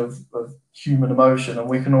range of human emotion, and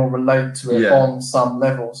we can all relate to it on some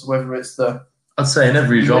level. So whether it's I'd say in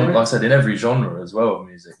every genre, like I said, in every genre as well of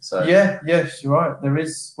music. So yes, you're right. There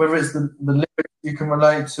is, whether it's the lyrics you can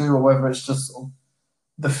relate to, or whether it's just sort of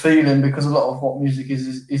the feeling, because a lot of what music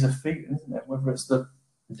is a feeling, isn't it? Whether it's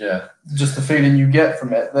just the feeling you get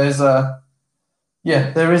from it. There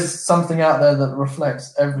is something out there that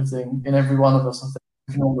reflects everything in every one of us. I think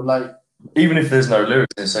we can all relate. Even if there's no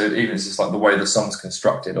lyrics, so even if it's just like the way the song's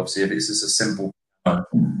constructed. Obviously, if it's just a simple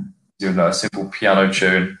piano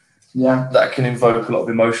tune, that can invoke a lot of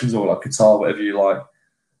emotions, or like guitar, whatever you like.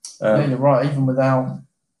 You're right. Even without,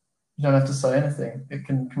 you don't have to say anything. It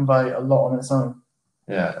can convey a lot on its own.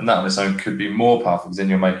 Yeah, and that on its own could be more powerful because then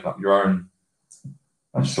you're making up your own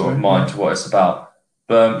sort of mind to what it's about.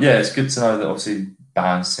 But it's good to know that obviously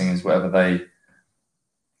bands, singers, whatever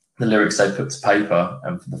the lyrics they put to paper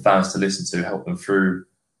and for the fans to listen to help them through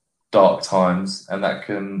dark times, and that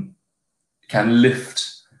can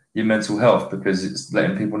lift your mental health because it's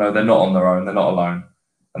letting people know they're not on their own, they're not alone,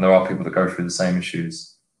 and there are people that go through the same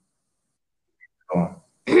issues.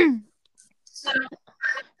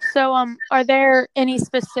 So, are there any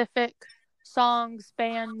specific songs,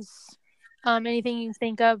 bands, anything you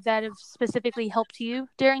think of that have specifically helped you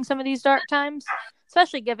during some of these dark times,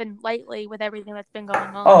 especially given lately with everything that's been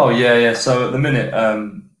going on? Oh yeah. So at the minute,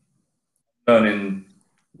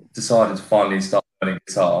 decided to finally start learning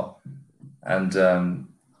guitar, and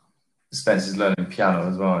Spencer's learning piano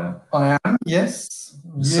as well. Yeah? I am, yes.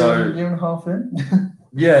 Year and a half in.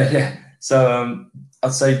 yeah. So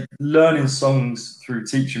I'd say learning songs through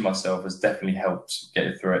teaching myself has definitely helped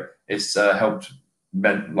get through it. It's helped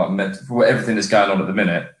for everything that's going on at the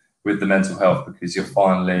minute with the mental health, because you're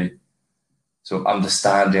finally sort of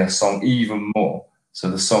understanding a song even more. So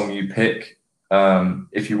the song you pick,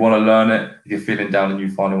 if you want to learn it, if you're feeling down and you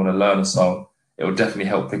finally want to learn a song, it will definitely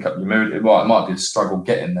help pick up your mood. It might be a struggle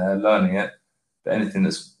getting there, learning it, but anything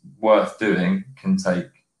that's worth doing can take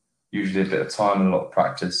usually a bit of time and a lot of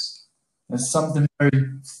practice. There's something very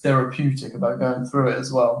therapeutic about going through it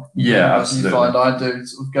as well. Yeah, absolutely. You find I do,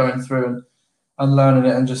 sort of going through and learning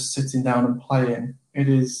it and just sitting down and playing.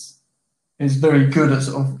 It's very good at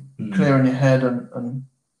sort of clearing your head and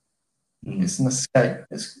it's an escape.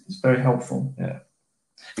 It's very helpful. Yeah,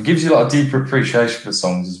 it gives you like a deeper appreciation for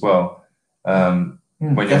songs as well. When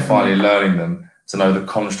you're finally learning them, to know the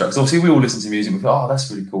constructs. Obviously, we all listen to music. We go, "Oh, that's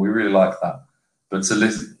really cool. We really like that." But to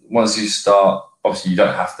listen, once you start, obviously, you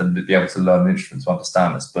don't have to be able to learn the instrument to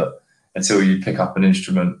understand this. But until you pick up an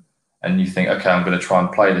instrument and you think, "Okay, I'm going to try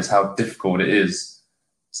and play this," how difficult it is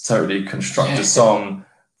to totally construct a song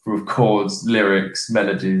with chords, lyrics,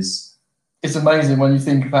 melodies. It's amazing when you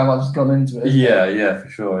think of how much has gone into it. Yeah, for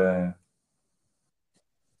sure.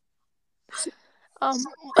 Yeah.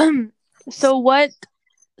 So what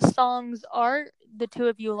songs are the two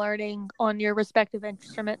of you learning on your respective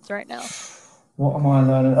instruments right now? What am I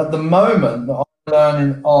learning? At the moment, that I'm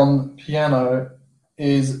learning on piano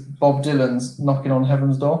is Bob Dylan's Knocking on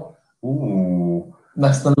Heaven's Door. Ooh.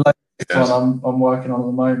 That's the latest one I'm working on at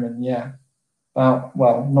the moment, yeah. Not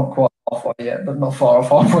quite halfway yet, but not far off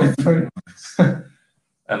halfway through.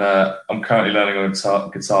 And I'm currently learning on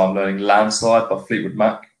guitar. I'm learning Landslide by Fleetwood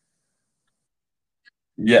Mac.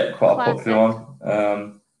 Yeah, quite a popular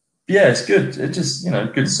one. It's good. It just,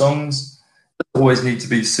 good songs. Don't always need to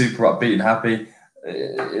be super upbeat and happy.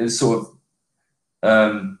 It's sort of,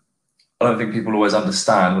 I don't think people always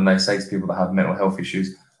understand when they say to people that have mental health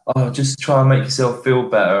issues, "Oh, just try and make yourself feel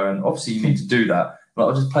better." And obviously you need to do that. But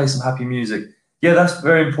I'll just play some happy music. Yeah, that's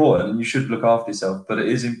very important, and you should look after yourself. But it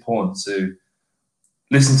is important to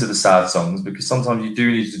listen to the sad songs, because sometimes you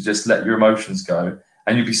do need to just let your emotions go.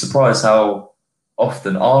 And you'd be surprised how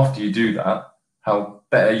often after you do that, how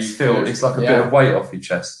better you feel. It's like a bit of weight off your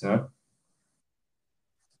chest,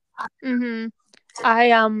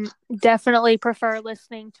 I definitely prefer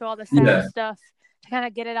listening to all the sad stuff to kind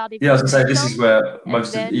of get it out of your system. I was going to say, this is where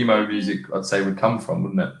most of emo music, I'd say, would come from,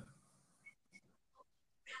 wouldn't it?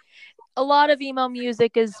 A lot of emo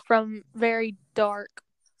music is from very dark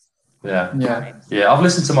times. Yeah. I've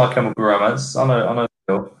listened to My Chemical Romance. I know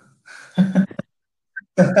Phil.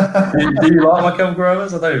 do you like My Chemical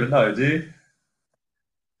Romance? I don't even know. Do you?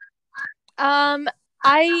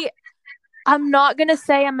 I'm not gonna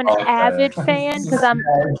say I'm an avid fan because I'm.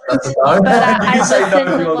 That's a no. But I you say no if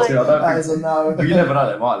you want to. I don't that is a no. You never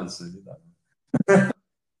know. They might listen. I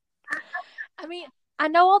mean, I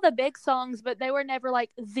know all the big songs, but they were never like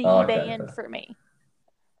the band for me.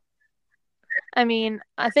 I mean,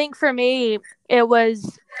 I think for me it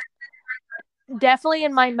was definitely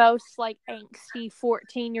in my most like angsty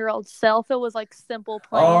 14-year-old self, it was like Simple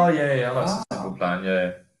Plan. Oh yeah, I like Simple Plan.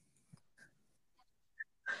 Yeah.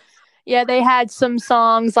 Yeah, they had some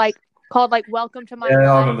songs like called like "Welcome to My Life."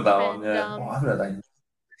 Yeah, I remember that one. Yeah, I haven't heard that.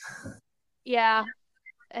 Yeah,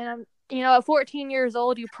 and at 14 years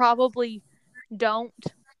old, you probably don't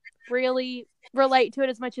really relate to it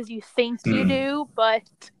as much as you think you do, but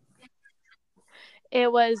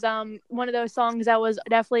it was one of those songs that was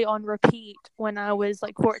definitely on repeat when I was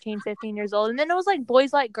like 14, 15 years old. And then it was like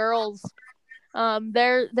Boys Like Girls.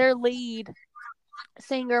 Their lead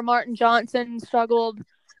singer Martin Johnson struggled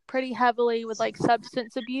pretty heavily with like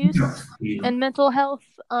substance abuse and mental health.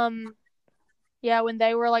 When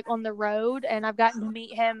they were like on the road, and I've gotten to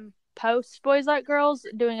meet him post Boys Like Girls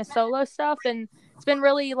doing a solo stuff, and it's been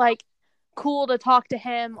really like cool to talk to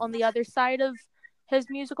him on the other side of his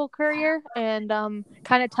musical career and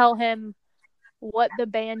kind of tell him what the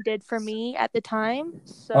band did for me at the time.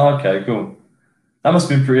 So okay, cool. That must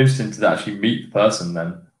have been pretty interesting to actually meet the person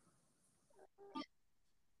then.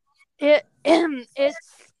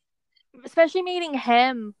 It's especially meeting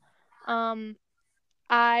him.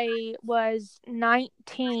 I was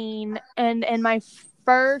 19 and in my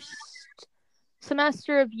first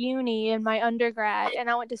semester of uni in my undergrad, and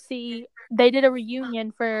I went to see, they did a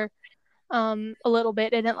reunion for a little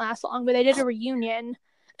bit. It didn't last long, but they did a reunion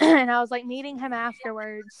and I was like meeting him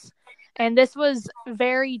afterwards, and this was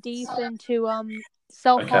very deep into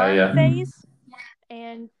self-harm phase.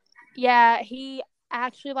 And he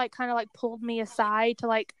actually like kind of like pulled me aside to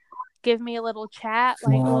like give me a little chat,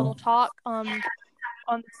 like a little talk on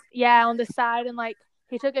the side, and like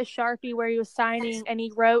he took a Sharpie where he was signing and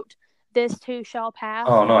he wrote "This too shall pass"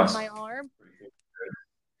 on my arm.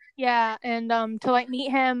 Yeah, and to like meet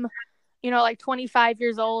him, like 25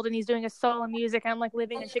 years old, and he's doing a solo music, and I'm like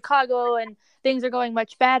living in Chicago and things are going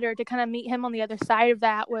much better. To kind of meet him on the other side of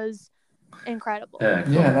that was incredible. Yeah,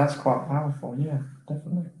 cool. Yeah, that's quite powerful. Yeah,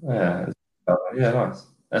 definitely. Yeah, nice.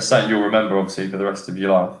 That's something you'll remember obviously for the rest of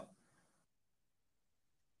your life.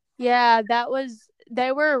 Yeah,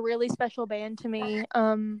 they were a really special band to me.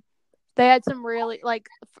 They had some really, like,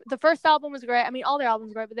 the first album was great. I mean, all their albums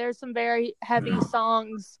were great, but there's some very heavy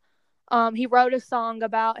songs. He wrote a song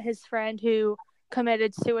about his friend who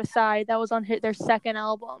committed suicide. That was on their second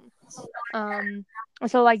album.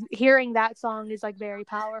 So like hearing that song is like very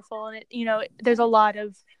powerful, and it, there's a lot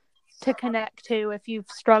to connect to if you've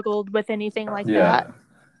struggled with anything like that.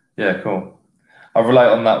 Yeah, cool. I relate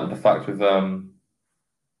on that with the fact with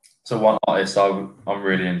so one artist I'm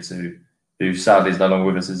really into, who sadly is no longer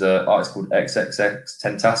with us, is an artist called XXX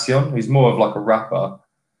Tentacion. He's more of like a rapper.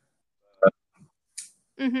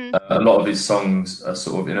 A lot of his songs are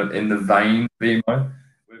sort of in the vein of emo.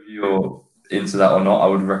 Whether you're into that or not, I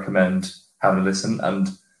would recommend having a listen. And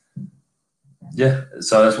yeah,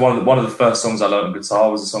 so that's one of the first songs I learned on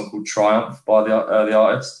guitar was a song called Triumph by the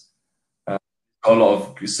artist. A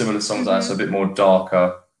lot of similar songs that are a bit more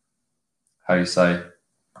darker. How you say?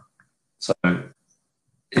 So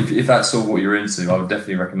if that's sort of what you're into, I would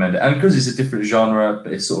definitely recommend it. And because it's a different genre,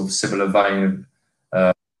 but it's sort of similar vein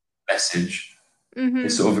of message,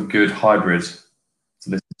 it's sort of a good hybrid to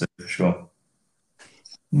listen to for sure.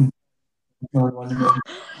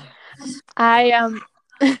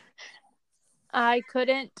 I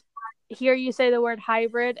couldn't hear you say the word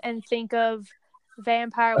hybrid and think of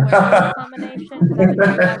vampire werewolf combination, because I've been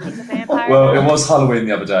very much into vampire. Well, it was Halloween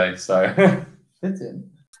the other day, so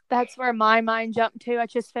that's where my mind jumped to. I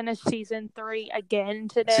just finished season 3 again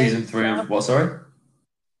today. Season 3 of what? Sorry,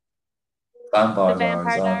 The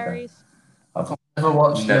Vampire Diaries. I've never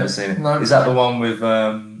watched. Never seen it. No. Is that the one with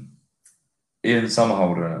Ian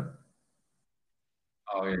Somerhalder in it?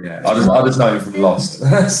 Oh yeah. I just know him from Lost.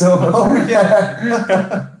 So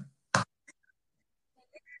yeah.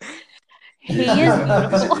 He is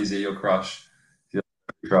beautiful. Is he your crush? Your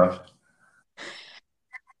crush?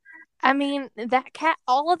 I mean,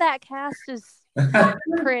 all of that cast is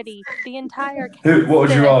pretty. The entire cast. What would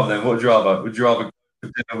you rather then? What would you rather? Would you rather go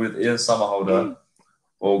to dinner with Ian Somerhalder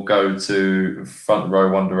or go to front row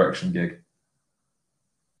One Direction gig?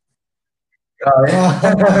 Oh,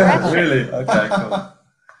 yeah. Really? Okay, cool.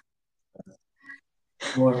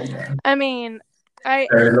 I mean,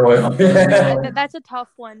 very loyal. That's a tough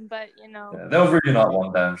one, but they'll reunite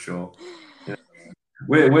one day, I'm sure. Yeah.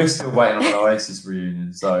 We're still waiting on an Oasis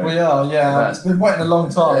reunion, so we are. Yeah, it's been waiting a long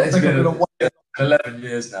time. Yeah, it's been 11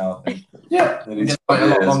 years now. I think. Yeah, it's quite a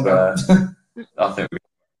lot longer. I think.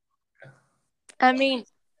 I mean,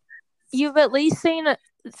 you've at least seen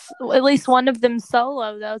at least one of them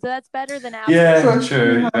solo though, so that's better than absent. Yeah,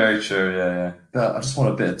 true, very true. Yeah. But I just want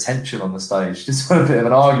a bit of tension on the stage. Just want a bit of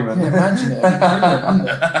an argument. Yeah, imagine it. It'd be brilliant, wouldn't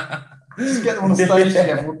it? Just get them on the stage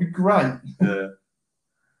together would be great. Yeah.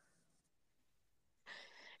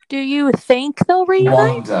 Do you think they'll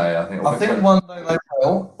reunite? One day, I think. I think one day they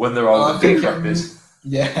will. When they're older, big crackers.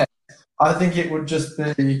 Yeah, I think it would just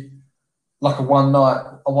be like a one night,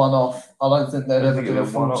 a one off. I don't think they'd ever do a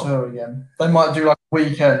full tour again. They might do like a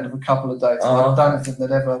weekend of a couple of dates. I don't think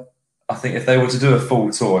they'd ever. I think if they were to do a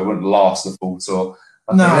full tour, it wouldn't last the full tour.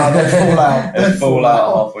 No, they'd fall out. They'd fall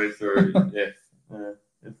out halfway through. If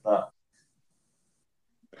that.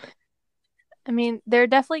 I mean, they're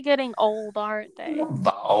definitely getting old, aren't they? Not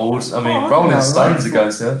that old. I mean, Rolling Stones are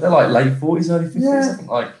going to. They're like late 40s, early 50s. Yeah. Something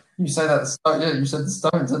like. You say that. Yeah, you said the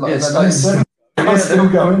Stones. Like, Yeah, they're Stones. late 70s. Still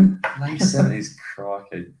going. Late 70s,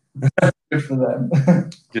 crikey. Good for them.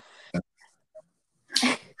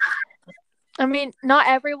 I mean, not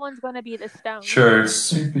everyone's going to be the Stones. True.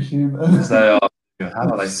 Superhuman. They are. How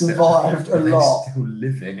are they survived a lot? Still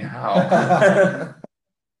living? How?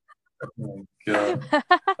 Oh, God.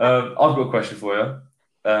 I've got a question for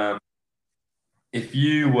you. If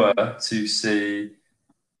you were to see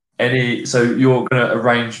any, so you're going to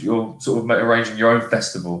arrange, you're sort of arranging your own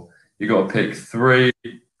festival. You got to pick 3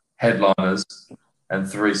 headliners and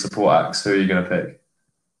 3 support acts. Who are you going to pick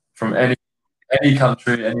from any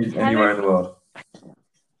country, anywhere in the world?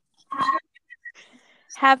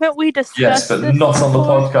 Haven't we discussed? Yes, but this not on the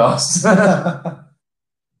before? podcast.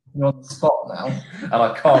 You're on the spot now. And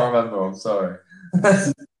I can't remember. I'm sorry.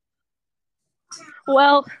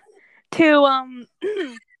 Well, to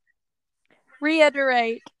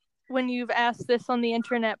reiterate, when you've asked this on the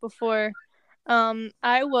internet before,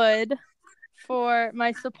 I would, for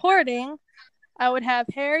my supporting, I would have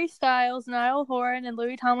Harry Styles, Niall Horan, and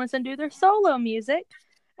Louis Tomlinson do their solo music.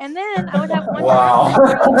 And then I would have one Wow.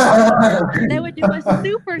 they would do a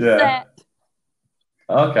super set.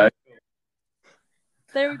 Okay.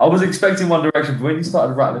 I was expecting One Direction, but when you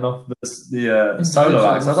started rattling off the solo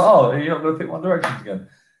acts, I was like, oh, you're not going to pick One Direction again.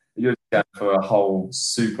 You're going for a whole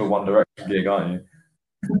super One Direction gig, aren't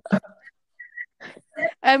you?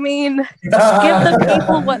 I mean, give the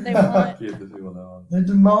people what they want. Give the people what they want. They're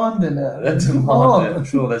demanding it. They're demanding it. I'm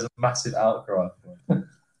sure there's a massive outcry for it.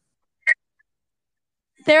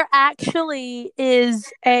 There actually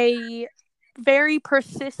is a very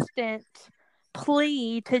persistent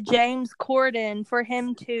plea to James Corden for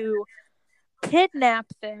him to kidnap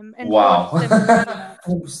them and force them to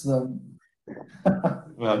Force them.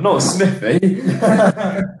 Well, not Smithy.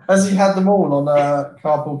 Has he had them all on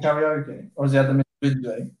Carpool Karaoke? Or has he had them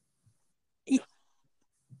individually?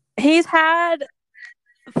 He's had,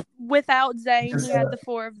 without Zayn, he had the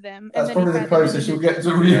 4 of them. That's and probably the closest you'll get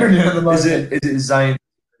to a reunion at the moment. Is it Zayn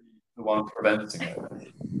the one preventing it?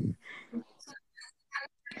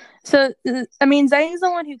 So, I mean, Zayn's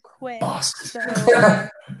the one who quit. So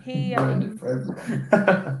he,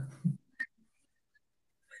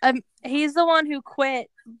 he's the one who quit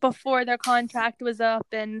before their contract was up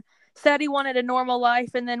and said he wanted a normal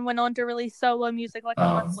life and then went on to release solo music like a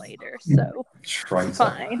month later. So, it's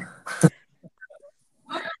fine.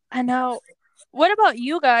 I know. What about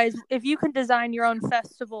you guys? If you could design your own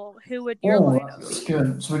festival, who would your lineup be? That's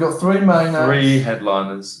good. So we got 3 main acts. 3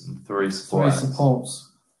 headliners and 3 support 3 supports.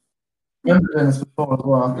 I remember doing this before as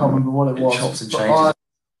well. I can't remember what it was. Chops and changes.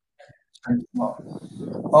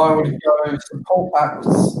 I would go support acts.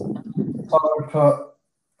 I would put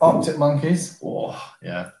Arctic Monkeys. Oh,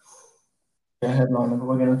 yeah. Yeah, headliner, but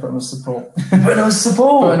we're going to put them as support. Put them as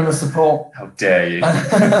support? Put them as support. How dare you?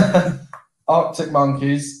 Arctic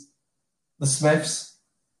Monkeys. The Smiths.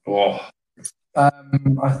 Oh. I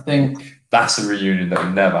think that's a reunion that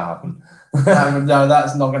would never happen. No,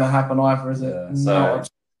 that's not going to happen either, is it? Yeah, so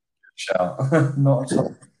not at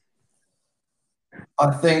all. I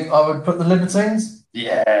think I would put the Libertines.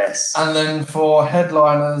 Yes. And then for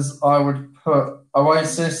headliners, I would put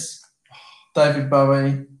Oasis, David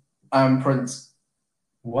Bowie, and Prince.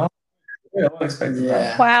 Wow. Yeah, I expected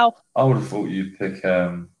that. Wow. I would have thought you'd pick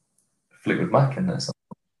Fleetwood Mac in there.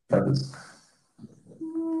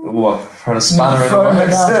 Oh, I've had a spanner in the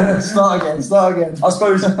works. Start again. I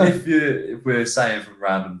suppose if we're saying from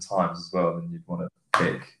random times as well, then you'd want to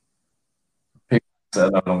pick people that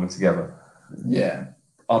are no longer together. Yeah.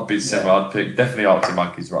 I'd be similar. I'd pick definitely Arctic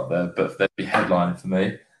Monkeys are up there, but they'd be headlining for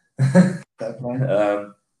me.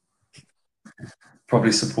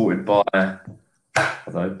 Probably supported by I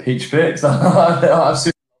don't know, Peach Pits. I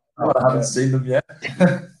haven't seen them yet.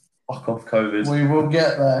 Fuck off, COVID. We will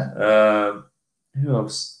get there. Who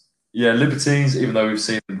else? Yeah, Libertines, even though we've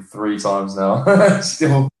seen them 3 times now,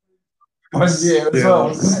 still a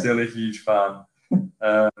huge fan.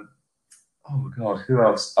 Oh my God, who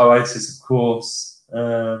else? Oasis, of course.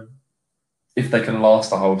 If they can last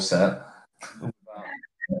the whole set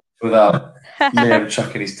without Liam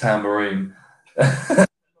chucking his tambourine.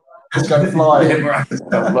 Just go flying.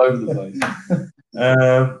 All over the place.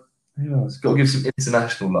 Who else? Got to give some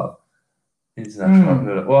international love.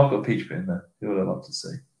 Well, I've got Peach Pit in there. Who would I love to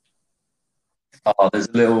see? Oh, there's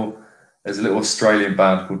a little Australian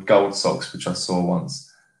band called Gold Socks, which I saw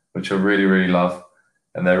once, which I really, really love.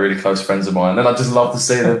 And they're really close friends of mine. And I just love to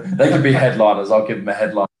see them. They could be headliners. I'll give them a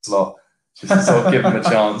headline slot. Just to sort of give them a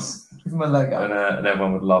chance. Give them a leg up. And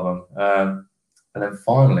everyone would love them. And then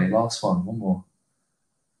finally, last one more.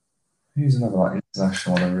 Who's another like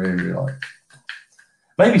international one I really, really like?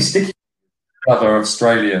 Maybe Sticky, another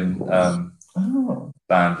Australian band.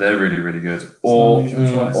 They're really, really good. Or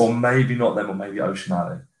maybe not them, or maybe Ocean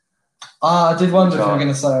Alley. I did wonder if you were going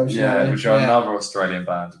to say Ocean Alley. Yeah, which are another Australian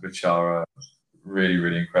band, which are really,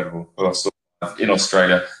 really incredible. Who I saw in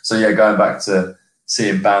Australia. So yeah, going back to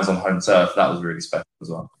seeing bands on home turf, that was really special as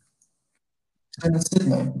well. In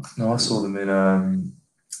Sydney? No, I saw them in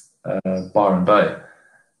Byron Bay.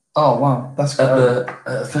 Oh wow, that's great. At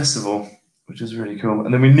a festival, which is really cool.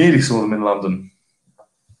 And then we nearly saw them in London.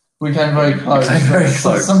 We came very close.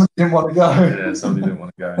 Somebody didn't want to go. Yeah, somebody didn't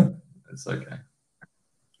want to go. It's okay.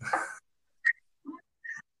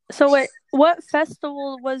 So wait, what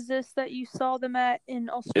festival was this that you saw them at in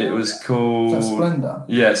Australia? It was called Splendour.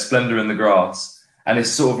 Yeah, Splendour in the Grass, and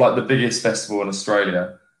it's sort of like the biggest festival in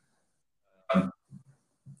Australia.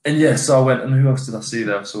 And yeah, so I went, and who else did I see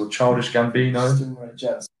there? I saw Childish Gambino.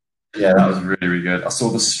 Yeah, that was really, really good. I saw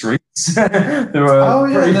The Streets. They were a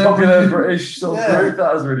pretty popular British sort of group.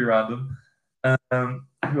 That was really random.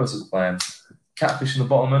 Who else was playing? Catfish and the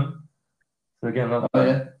Bottlemen. So again,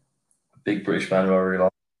 another big British band who I really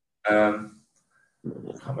like. I can't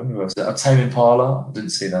remember who else. Tame Impala. I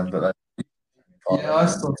didn't see them, but I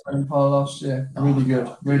saw Tame Impala last year. Really good.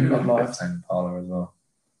 Really good live. Tame Impala as well.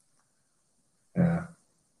 Yeah.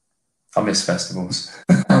 I miss festivals.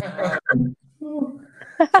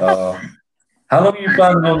 How long are you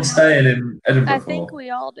planning on staying in Edinburgh for? I think we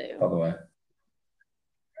all do. By the way.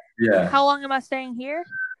 Yeah. How long am I staying here?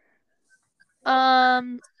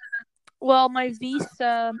 Well, my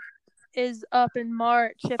visa is up in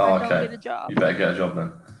March if I don't get a job. You better get a job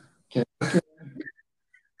then.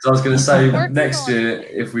 So I was going to say, next year,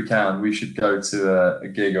 if we can, we should go to a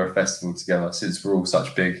gig or a festival together, since we're all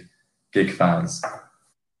such big gig fans.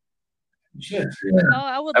 You should. Yeah. Oh,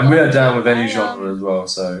 I would. And we are down with any genre as well,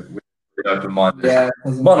 so we're open-minded. Yeah,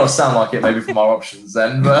 might not sound like it maybe from our options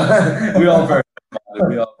then, but we are very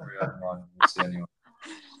open-minded. We'll see anyway.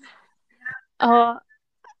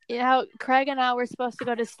 Craig and I were supposed to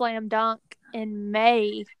go to Slam Dunk in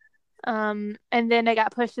May, and then it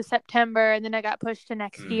got pushed to September, and then it got pushed to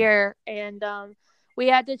next year, and we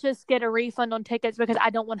had to just get a refund on tickets because I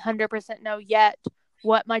don't 100% know yet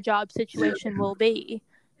what my job situation will be.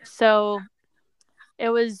 So it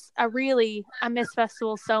was I miss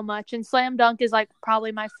festivals so much, and Slam Dunk is like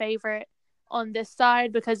probably my favorite on this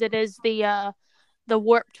side because it is the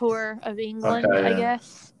Warped Tour of England, I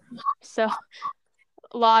guess. So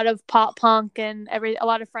a lot of pop punk and a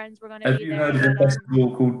lot of friends were going to be there. Have you heard of a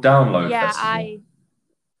festival called Download Festival?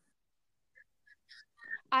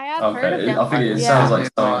 I have heard of them. I think it sounds like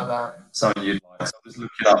something you'd like. So I'm just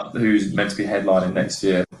looking up who's meant to be headlining next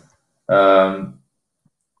year.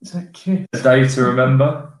 Is that Kiss? A Day to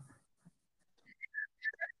Remember.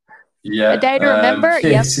 Yeah. A Day to Remember?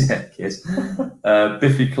 Kiss, yeah, Kiss.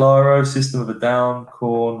 Biffy Clyro, System of a Down,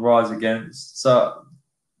 Korn, Rise Against. So,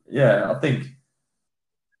 yeah, I think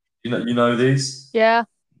you know these. Yeah.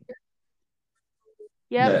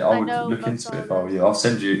 Yep, yeah, I would look into it if I were you. I'll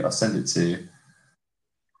send it to you.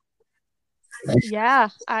 Yeah,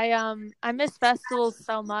 I miss festivals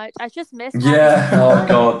so much. I just miss. Yeah. Oh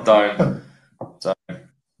God, don't.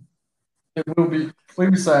 It will be. We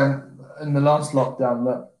were saying in the last lockdown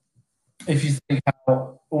that if you think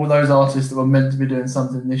how all those artists that were meant to be doing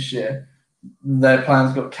something this year, their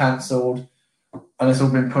plans got cancelled and it's all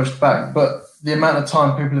been pushed back. But the amount of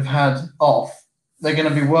time people have had off, they're going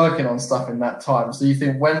to be working on stuff in that time. So you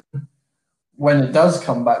think when it does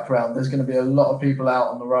come back round, there's going to be a lot of people out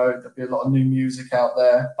on the road. There'll be a lot of new music out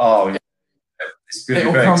there. Oh yeah,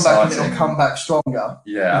 it'll come back and it'll come back stronger.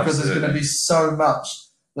 Yeah, because there's going to be so much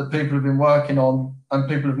that people have been working on, and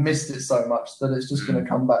people have missed it so much that it's just going to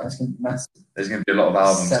come back. It's going to be massive. There's going to be a lot of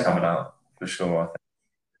albums coming out for sure, I think.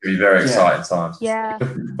 It'll be very exciting times. Yeah.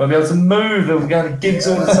 We'll be able to move. We're going to gigs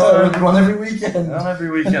all the time. Everyone every weekend. Every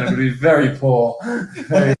weekend. I'm going to be very poor.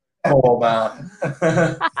 Very poor man.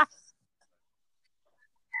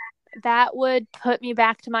 That would put me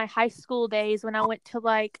back to my high school days when I went to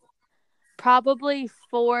like probably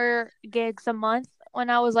 4 gigs a month when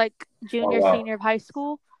I was like junior, senior of high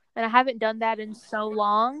school. And I haven't done that in so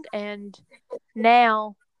long. And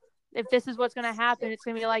now, if this is what's going to happen, it's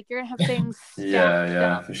going to be like, you're going to have things stacked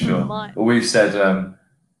up for sure. months. But we've said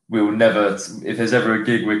we will never, if there's ever a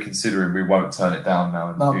gig we're considering, we won't turn it down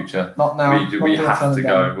now in the future. Not now. We have to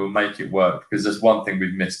go. We'll make it work, because there's one thing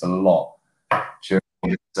we've missed a lot during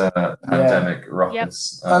this pandemic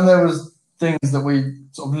ruckus. And there was things that we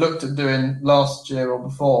sort of looked at doing last year or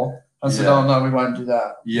before and said, oh no, we won't do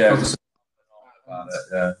that. Yeah.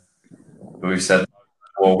 But we said,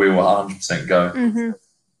 well, we will 100% go. Mm-hmm.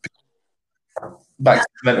 Back to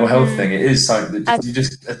the mental health thing, it is something that you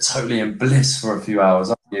just are totally in bliss for a few hours,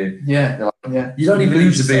 aren't you? Yeah. You don't even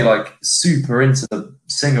need to be like super into the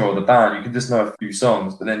singer or the band. You can just know a few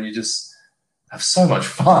songs, but then you just have so much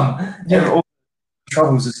fun. Yeah. All the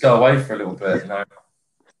troubles just go away for a little bit, you know.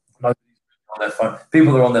 On their phone.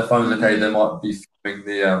 People that are on their phones, okay, they might be filming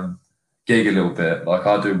the gig a little bit. Like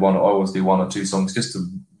I always do 1 or 2 songs just to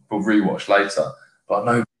rewatch later. But I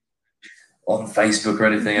know on Facebook or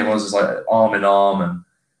anything, everyone's just like arm in arm and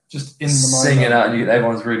just in the singing out, and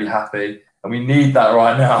everyone's really happy. And we need that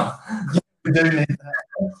right now. We do need that.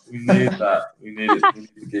 We need that. We need it. We need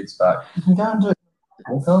the gigs back. You can go and do it,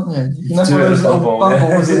 can't you? You can have do one of those little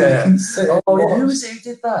bubbles yeah. that you can sit who was it who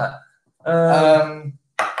did that?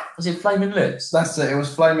 Was it Flaming Lips? That's it. It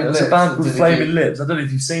was Flaming Lips. It's a band called Flaming Lips. I don't know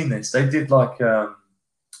if you've seen this. They did like a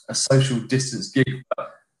social distance gig.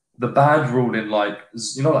 But the band were all in like,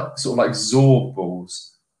 you know, like sort of like Zorb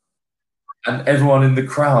balls, and everyone in the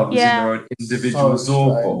crowd was in their own individual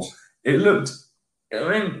Zorb ball. It looked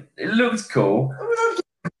cool.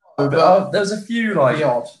 But there was a few like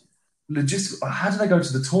logistical. How did they go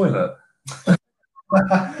to the toilet?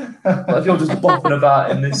 Like you're just bopping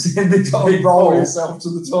about in this big roll ball. yourself to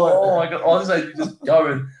the toilet. Oh my god! Honestly, you just go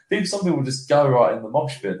and some people just go right in the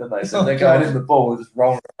mosh pit, don't they? So they're going in the ball and just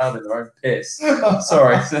rolling around in their own piss.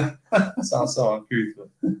 Sorry, sounds so uncouth.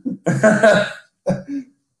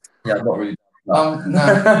 Yeah, I'm not really. I'm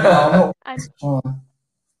not.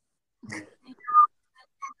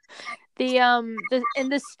 In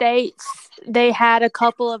the States, they had a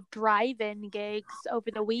couple of drive-in gigs over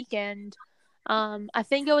the weekend. I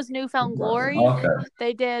think it was Newfound Glory. Okay.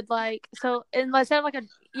 They did instead of like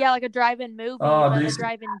a drive-in movie, but a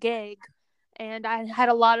drive-in gig. And I had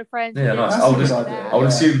a lot of friends. Yeah, nice. I would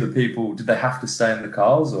assume that people, did they have to stay in the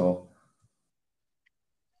cars or?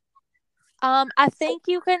 I think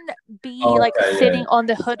you can be sitting on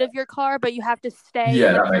the hood of your car, but you have to stay.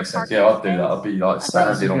 Yeah, that makes sense. Yeah, I'd do that. I'd be like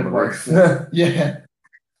standing on the roof. Yeah.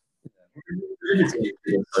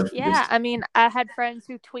 Yeah, I mean, I had friends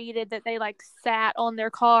who tweeted that they like sat on their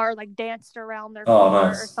car, like danced around their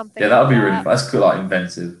car or something. Yeah, that would be really fun. That's cool, like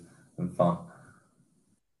inventive and fun.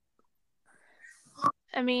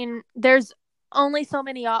 I mean, there's only so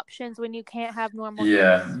many options when you can't have normal gigs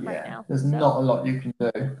right now. There's not a lot you can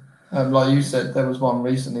do. Like you said, there was one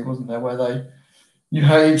recently, wasn't there, where you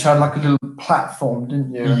each had like a little platform,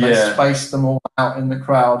 didn't you? And they spaced them all out in the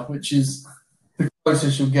crowd, which is the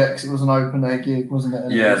closest you'll get because it was an open air gig, wasn't it?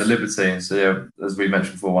 And the Libertines. So yeah, as we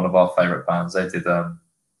mentioned before, one of our favourite bands, they did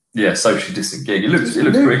socially distant gig. It looks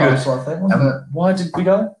pretty good. I think, wasn't it? Why did we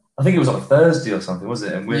go? I think it was like Thursday or something, was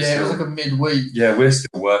it? And it was like a midweek. Yeah, we're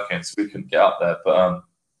still working, so we couldn't get up there. But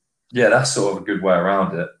that's sort of a good way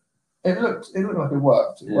around it. It looked like it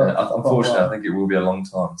worked. Unfortunately, I think it will be a long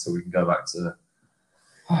time until we can go back to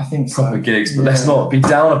proper gigs. But let's not be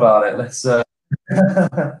down about it. Let's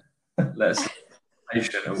let's be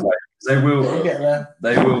patient and wait. They will. We'll get there.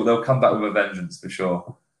 They'll come back with a vengeance for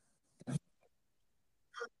sure.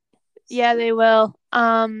 Yeah, they will.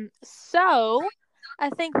 So I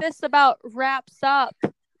think this about wraps up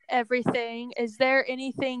everything. Is there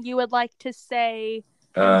anything you would like to say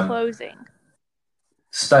in closing?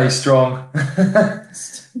 Stay strong.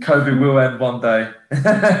 COVID will end one day.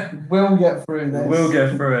 We'll get through this. We'll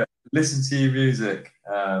get through it. Listen to your music.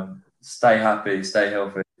 Stay happy. Stay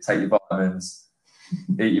healthy. Take your vitamins.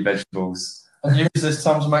 Eat your vegetables. And use this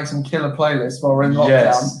time to make some killer playlists while we're in lockdown.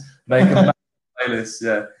 Yes. Make a playlist.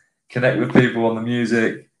 Yeah. Connect with people on the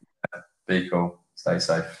music. Be cool. Stay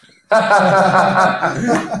safe.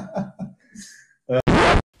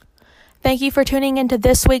 Thank you for tuning into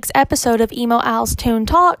this week's episode of Emo Al's Toon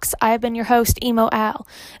Talks. I have been your host, Emo Al.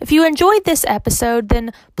 If you enjoyed this episode,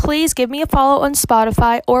 then please give me a follow on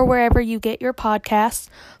Spotify or wherever you get your podcasts.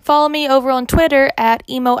 Follow me over on Twitter at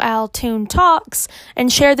Emo Al Toon Talks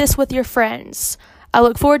and share this with your friends. I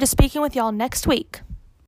look forward to speaking with y'all next week.